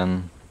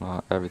selling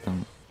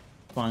everything.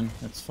 Fine,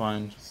 it's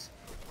fine. Just...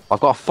 I've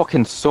got a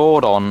fucking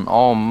sword on.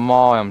 Oh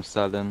my, I'm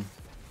selling.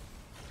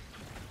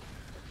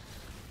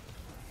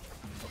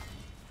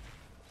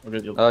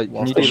 Okay, you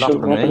Can you do Sure, last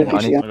for me? what I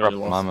need yeah. to grab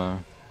some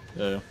ammo.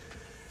 Yeah.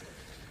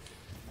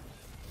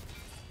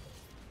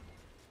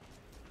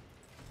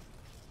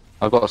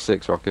 I've got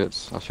 6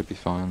 rockets. I should be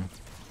fine.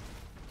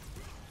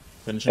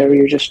 Finishing.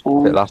 Barrier just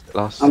Bit spawned.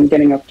 last. I'm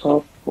getting up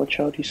top. Watch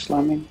out, he's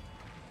slamming.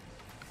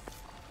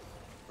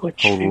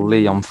 Which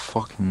Holy, I'm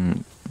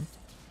fucking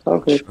so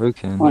good.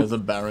 choking. What? There's a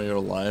barrier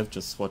alive,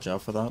 just watch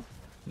out for that.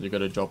 You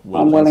gotta drop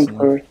will I'm willing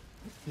instantly. for it.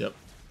 Yep.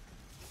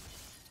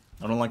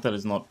 I don't like that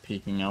it's not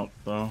peeking out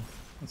though.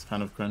 It's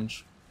kind of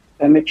cringe.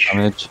 Damage.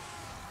 Damage.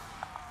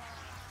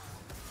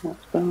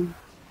 That's done.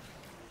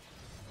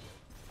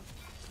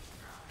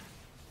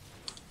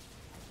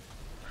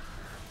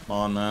 Come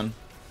on, man.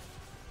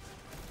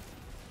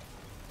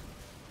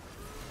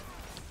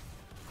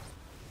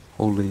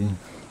 Holy.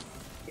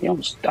 I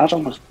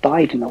almost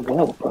died in a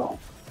well, bro.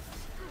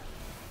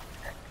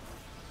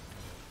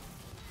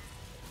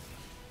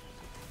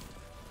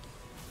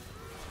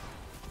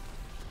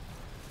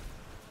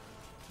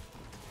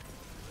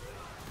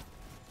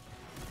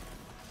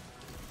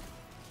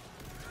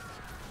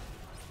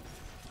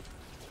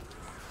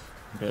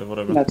 Okay,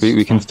 whatever. That's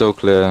We can still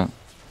clear.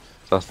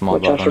 That's my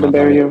watch bad out for on the that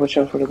barrier. Watch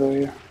out for the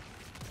barrier.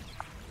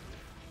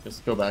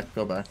 Just go back,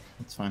 go back.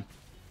 It's fine.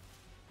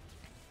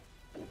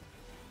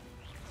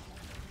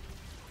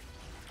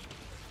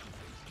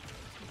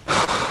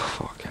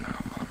 Fucking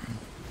hell, man.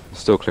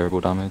 Still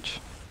clearable damage.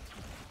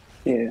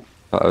 Yeah.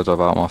 That was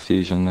about my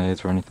fusion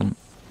nades or anything.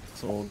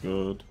 It's all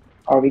good.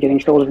 Are we getting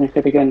shoulders and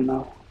clip again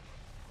now?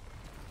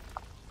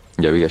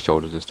 Yeah, we get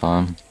shoulders this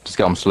time. Just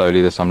get them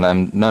slowly this time. Let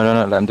him.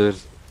 No, let him do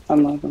it.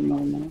 I'm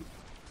not.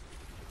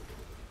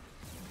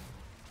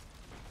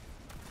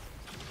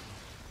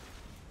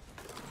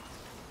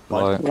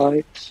 Like,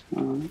 Right.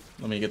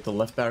 Let me get the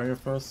left barrier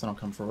first, then I'll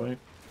come for right.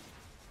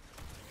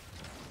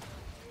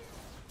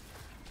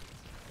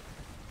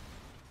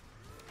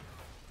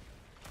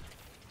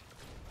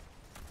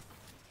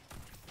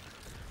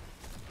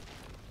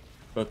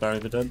 Both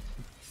barriers are dead.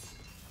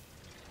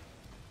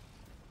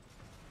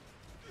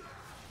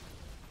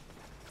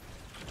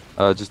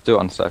 just do it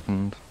on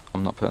second.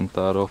 I'm not putting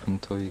third off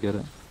until you get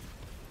it.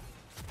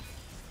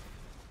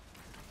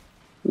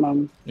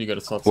 You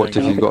gotta start What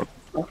saying have you got?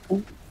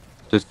 Okay.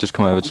 Just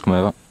come over. Just come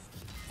over.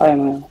 I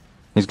am.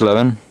 He's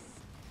glowing.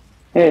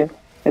 Yeah,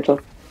 it's up.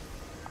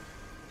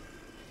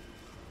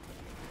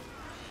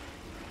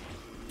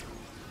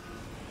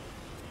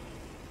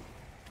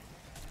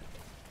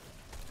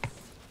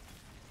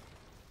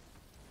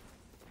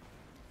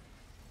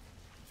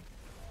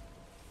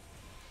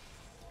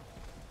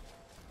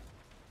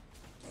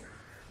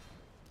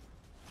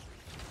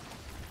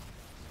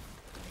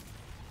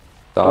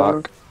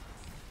 Dark.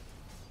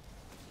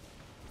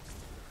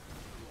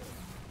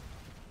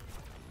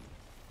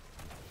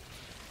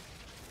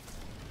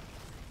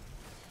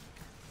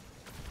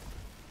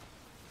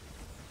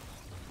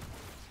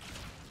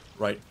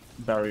 right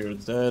barrier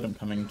is dead. I'm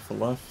coming for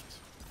left.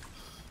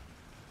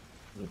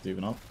 Is it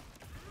even up?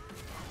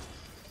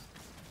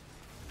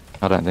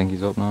 I don't think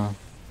he's up now.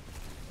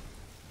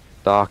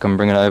 Dark, I'm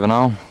bringing it over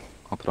now.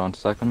 I'll put it on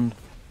second.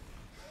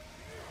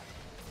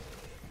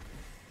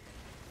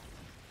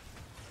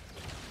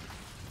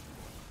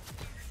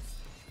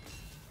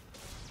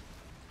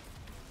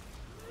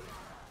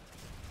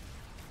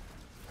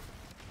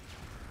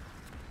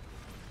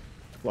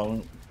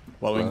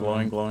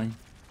 Glowing.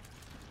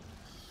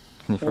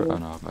 Can you throw it? Oh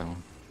no, I won't.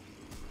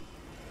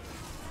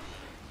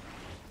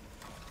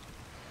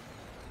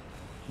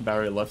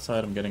 Barrier left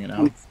side, I'm getting it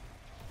now.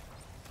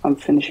 I'm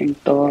finishing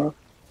dark.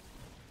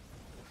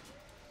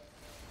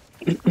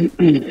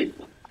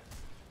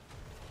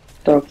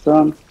 Dark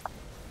done.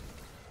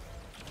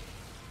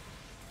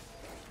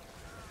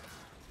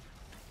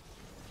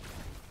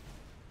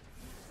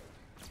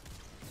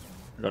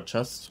 I got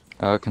chest.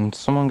 Can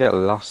someone get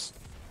last?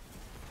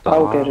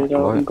 I'll get it.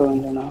 Dark, I'm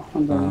going there now.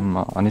 I'm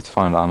going. I need to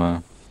find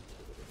ammo.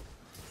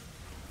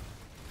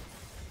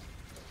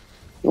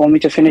 You want me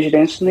to finish it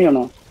instantly or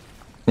not?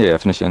 Yeah,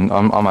 finishing.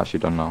 I'm actually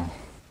done now.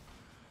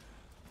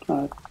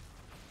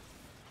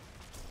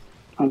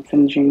 I'm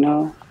finishing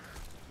now.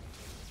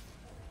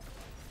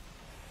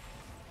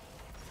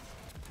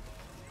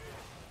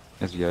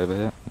 Is he over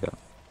here? Yeah.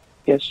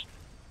 Yes.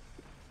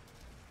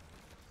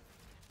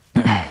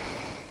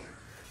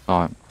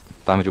 Alright.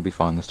 Damage will be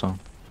fine this time.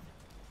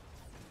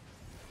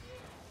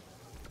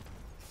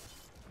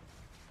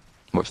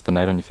 Watch the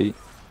nade on your feet.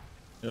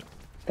 Yep.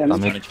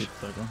 Damage. Trying to keep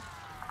that going.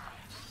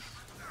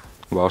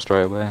 Well,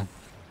 straight away.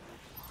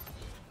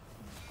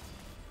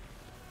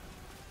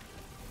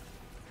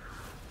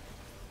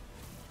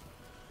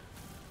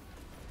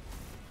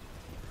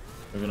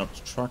 Moving up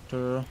to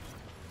tractor.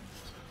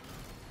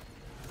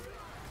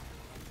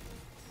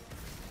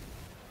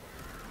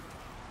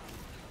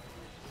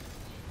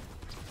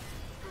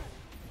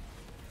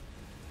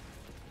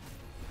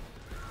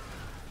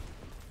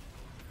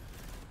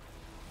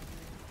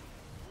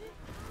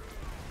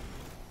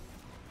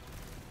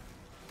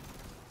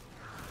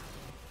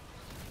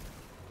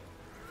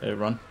 Hey,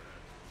 run.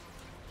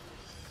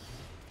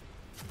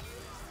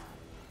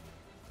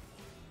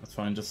 That's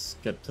fine,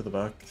 just get to the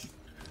back.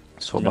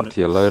 Swap back to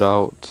your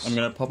loadout. I'm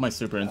gonna pop my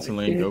super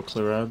instantly and go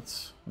clear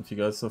ads. If you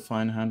guys are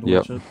fine, handle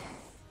Yep. shit.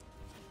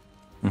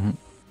 Mhm.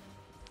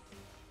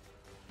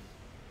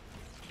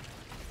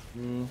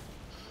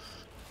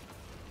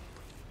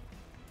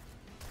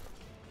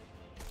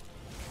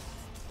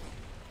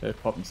 Okay,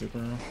 popping super.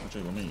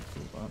 Actually, let me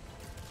do that.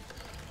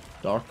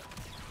 Dark.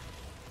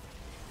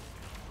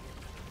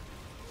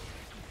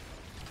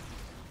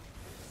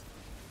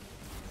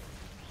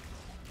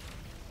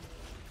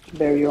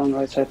 There you on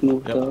right side,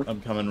 move Yep, dark.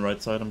 I'm coming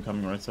right side. I'm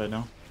coming right side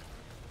now.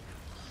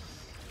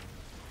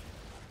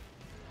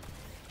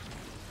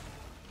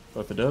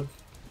 Both are dead.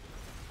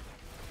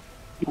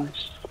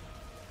 Nice.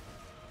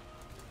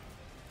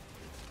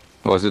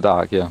 Was it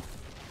dark? Yeah.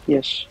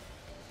 Yes.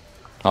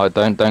 Alright,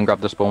 don't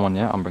grab the spawn one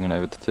yet. I'm bringing it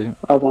over to 2.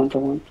 I want.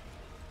 I'm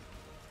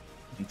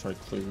trying to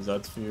clear these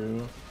ads for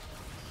you.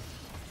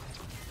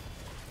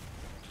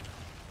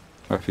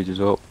 Refuge is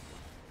up.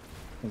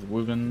 There's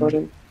Woven. Got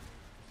it.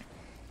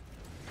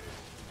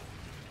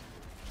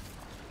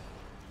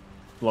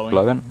 Blowing.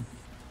 Blowing.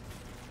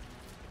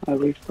 I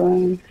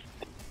reframe.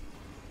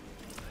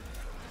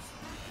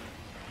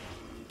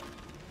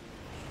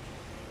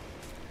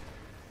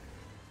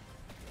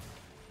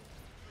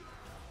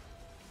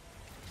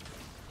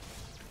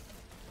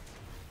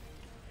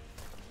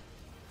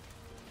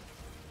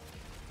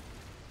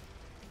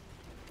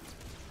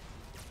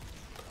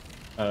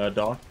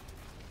 Dark.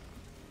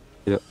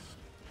 Yep.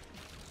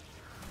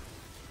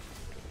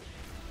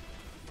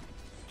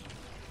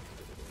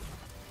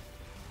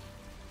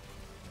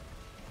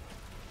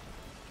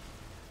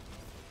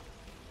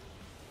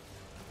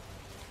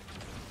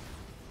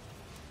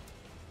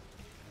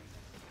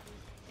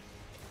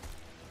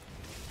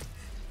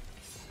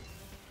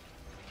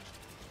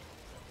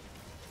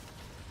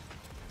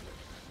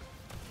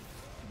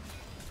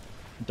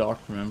 Dark,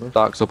 remember?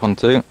 Dark's up on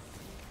 2.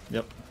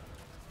 Yep.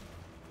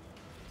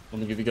 Let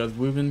me give you guys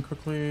Woven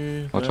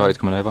quickly. I'll There. try he's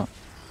coming over.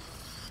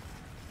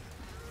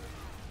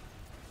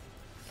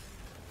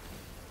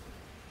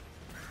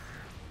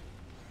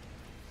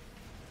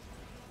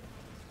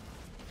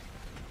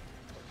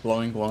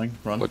 Blowing,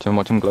 run.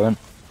 Watch him glowing.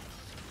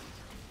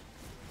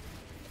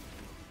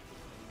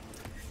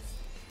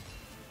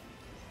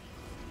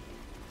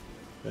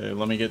 Okay,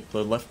 let me get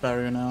the left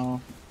barrier now.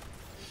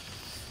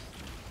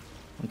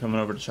 I'm coming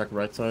over to check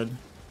right side.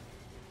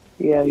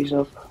 Yeah, he's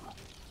up.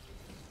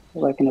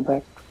 Like in the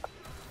back.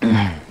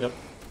 Yep.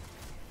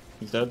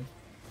 He's dead.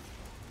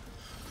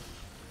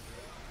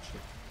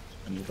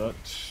 I need that.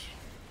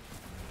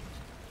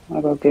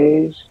 I got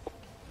gazed.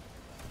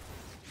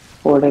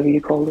 Or whatever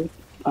you call it.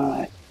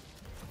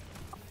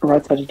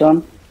 Right side is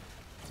done.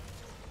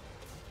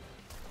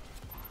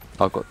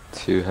 I've got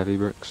 2 heavy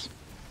bricks.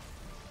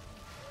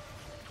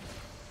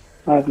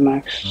 I have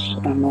max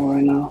ammo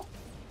right now.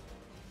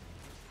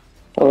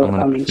 Or I'm I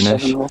gonna mean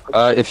finish. 7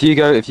 rockets.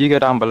 If you go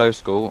down below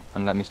school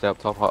and let me stay up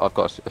top, I've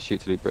got a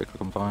shoot to lead brick I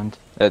can find.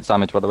 It's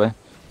damaged, by the way.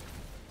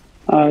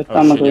 I'm Oh shit,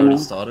 you agree already now.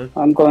 started?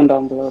 I'm going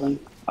down below then.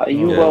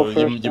 You Oh, go you-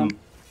 first. you- then.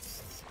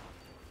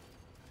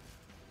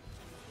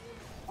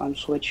 I'm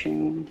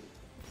switching.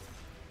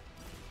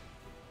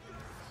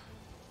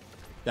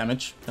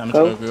 Damage,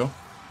 Go. go.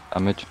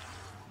 Damage.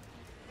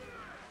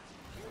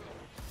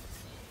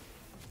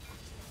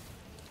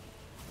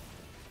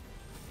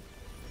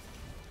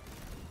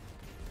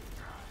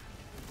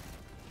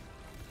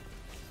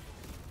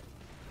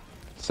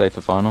 Safe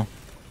for final.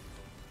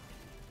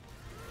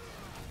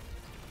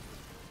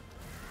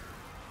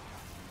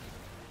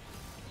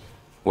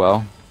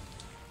 Well.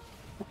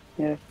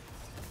 Yeah.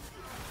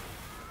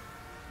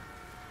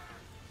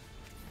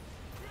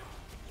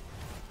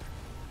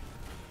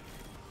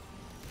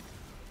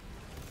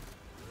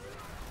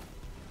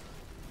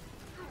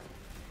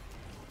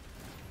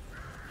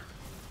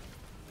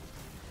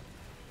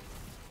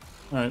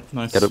 Alright,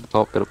 nice. Get up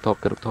top, get up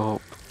top, get up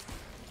top.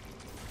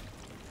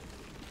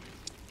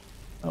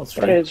 That was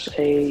That free. is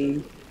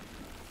a.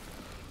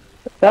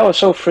 That was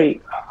so free.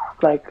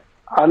 Like,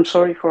 I'm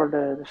sorry for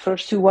the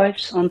first 2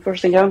 wipes on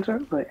first encounter,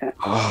 but yeah.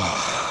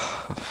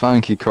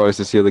 Thank you,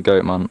 Crysiss, you're the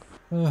goat, man.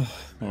 No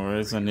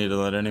worries, I needed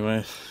that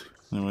anyway.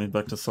 Anyway,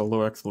 back to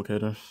solo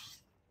explicator.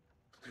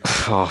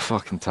 Oh,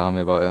 fucking tell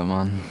me about it,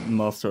 man.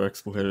 Master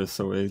explicator is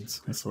so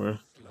AIDS, I swear.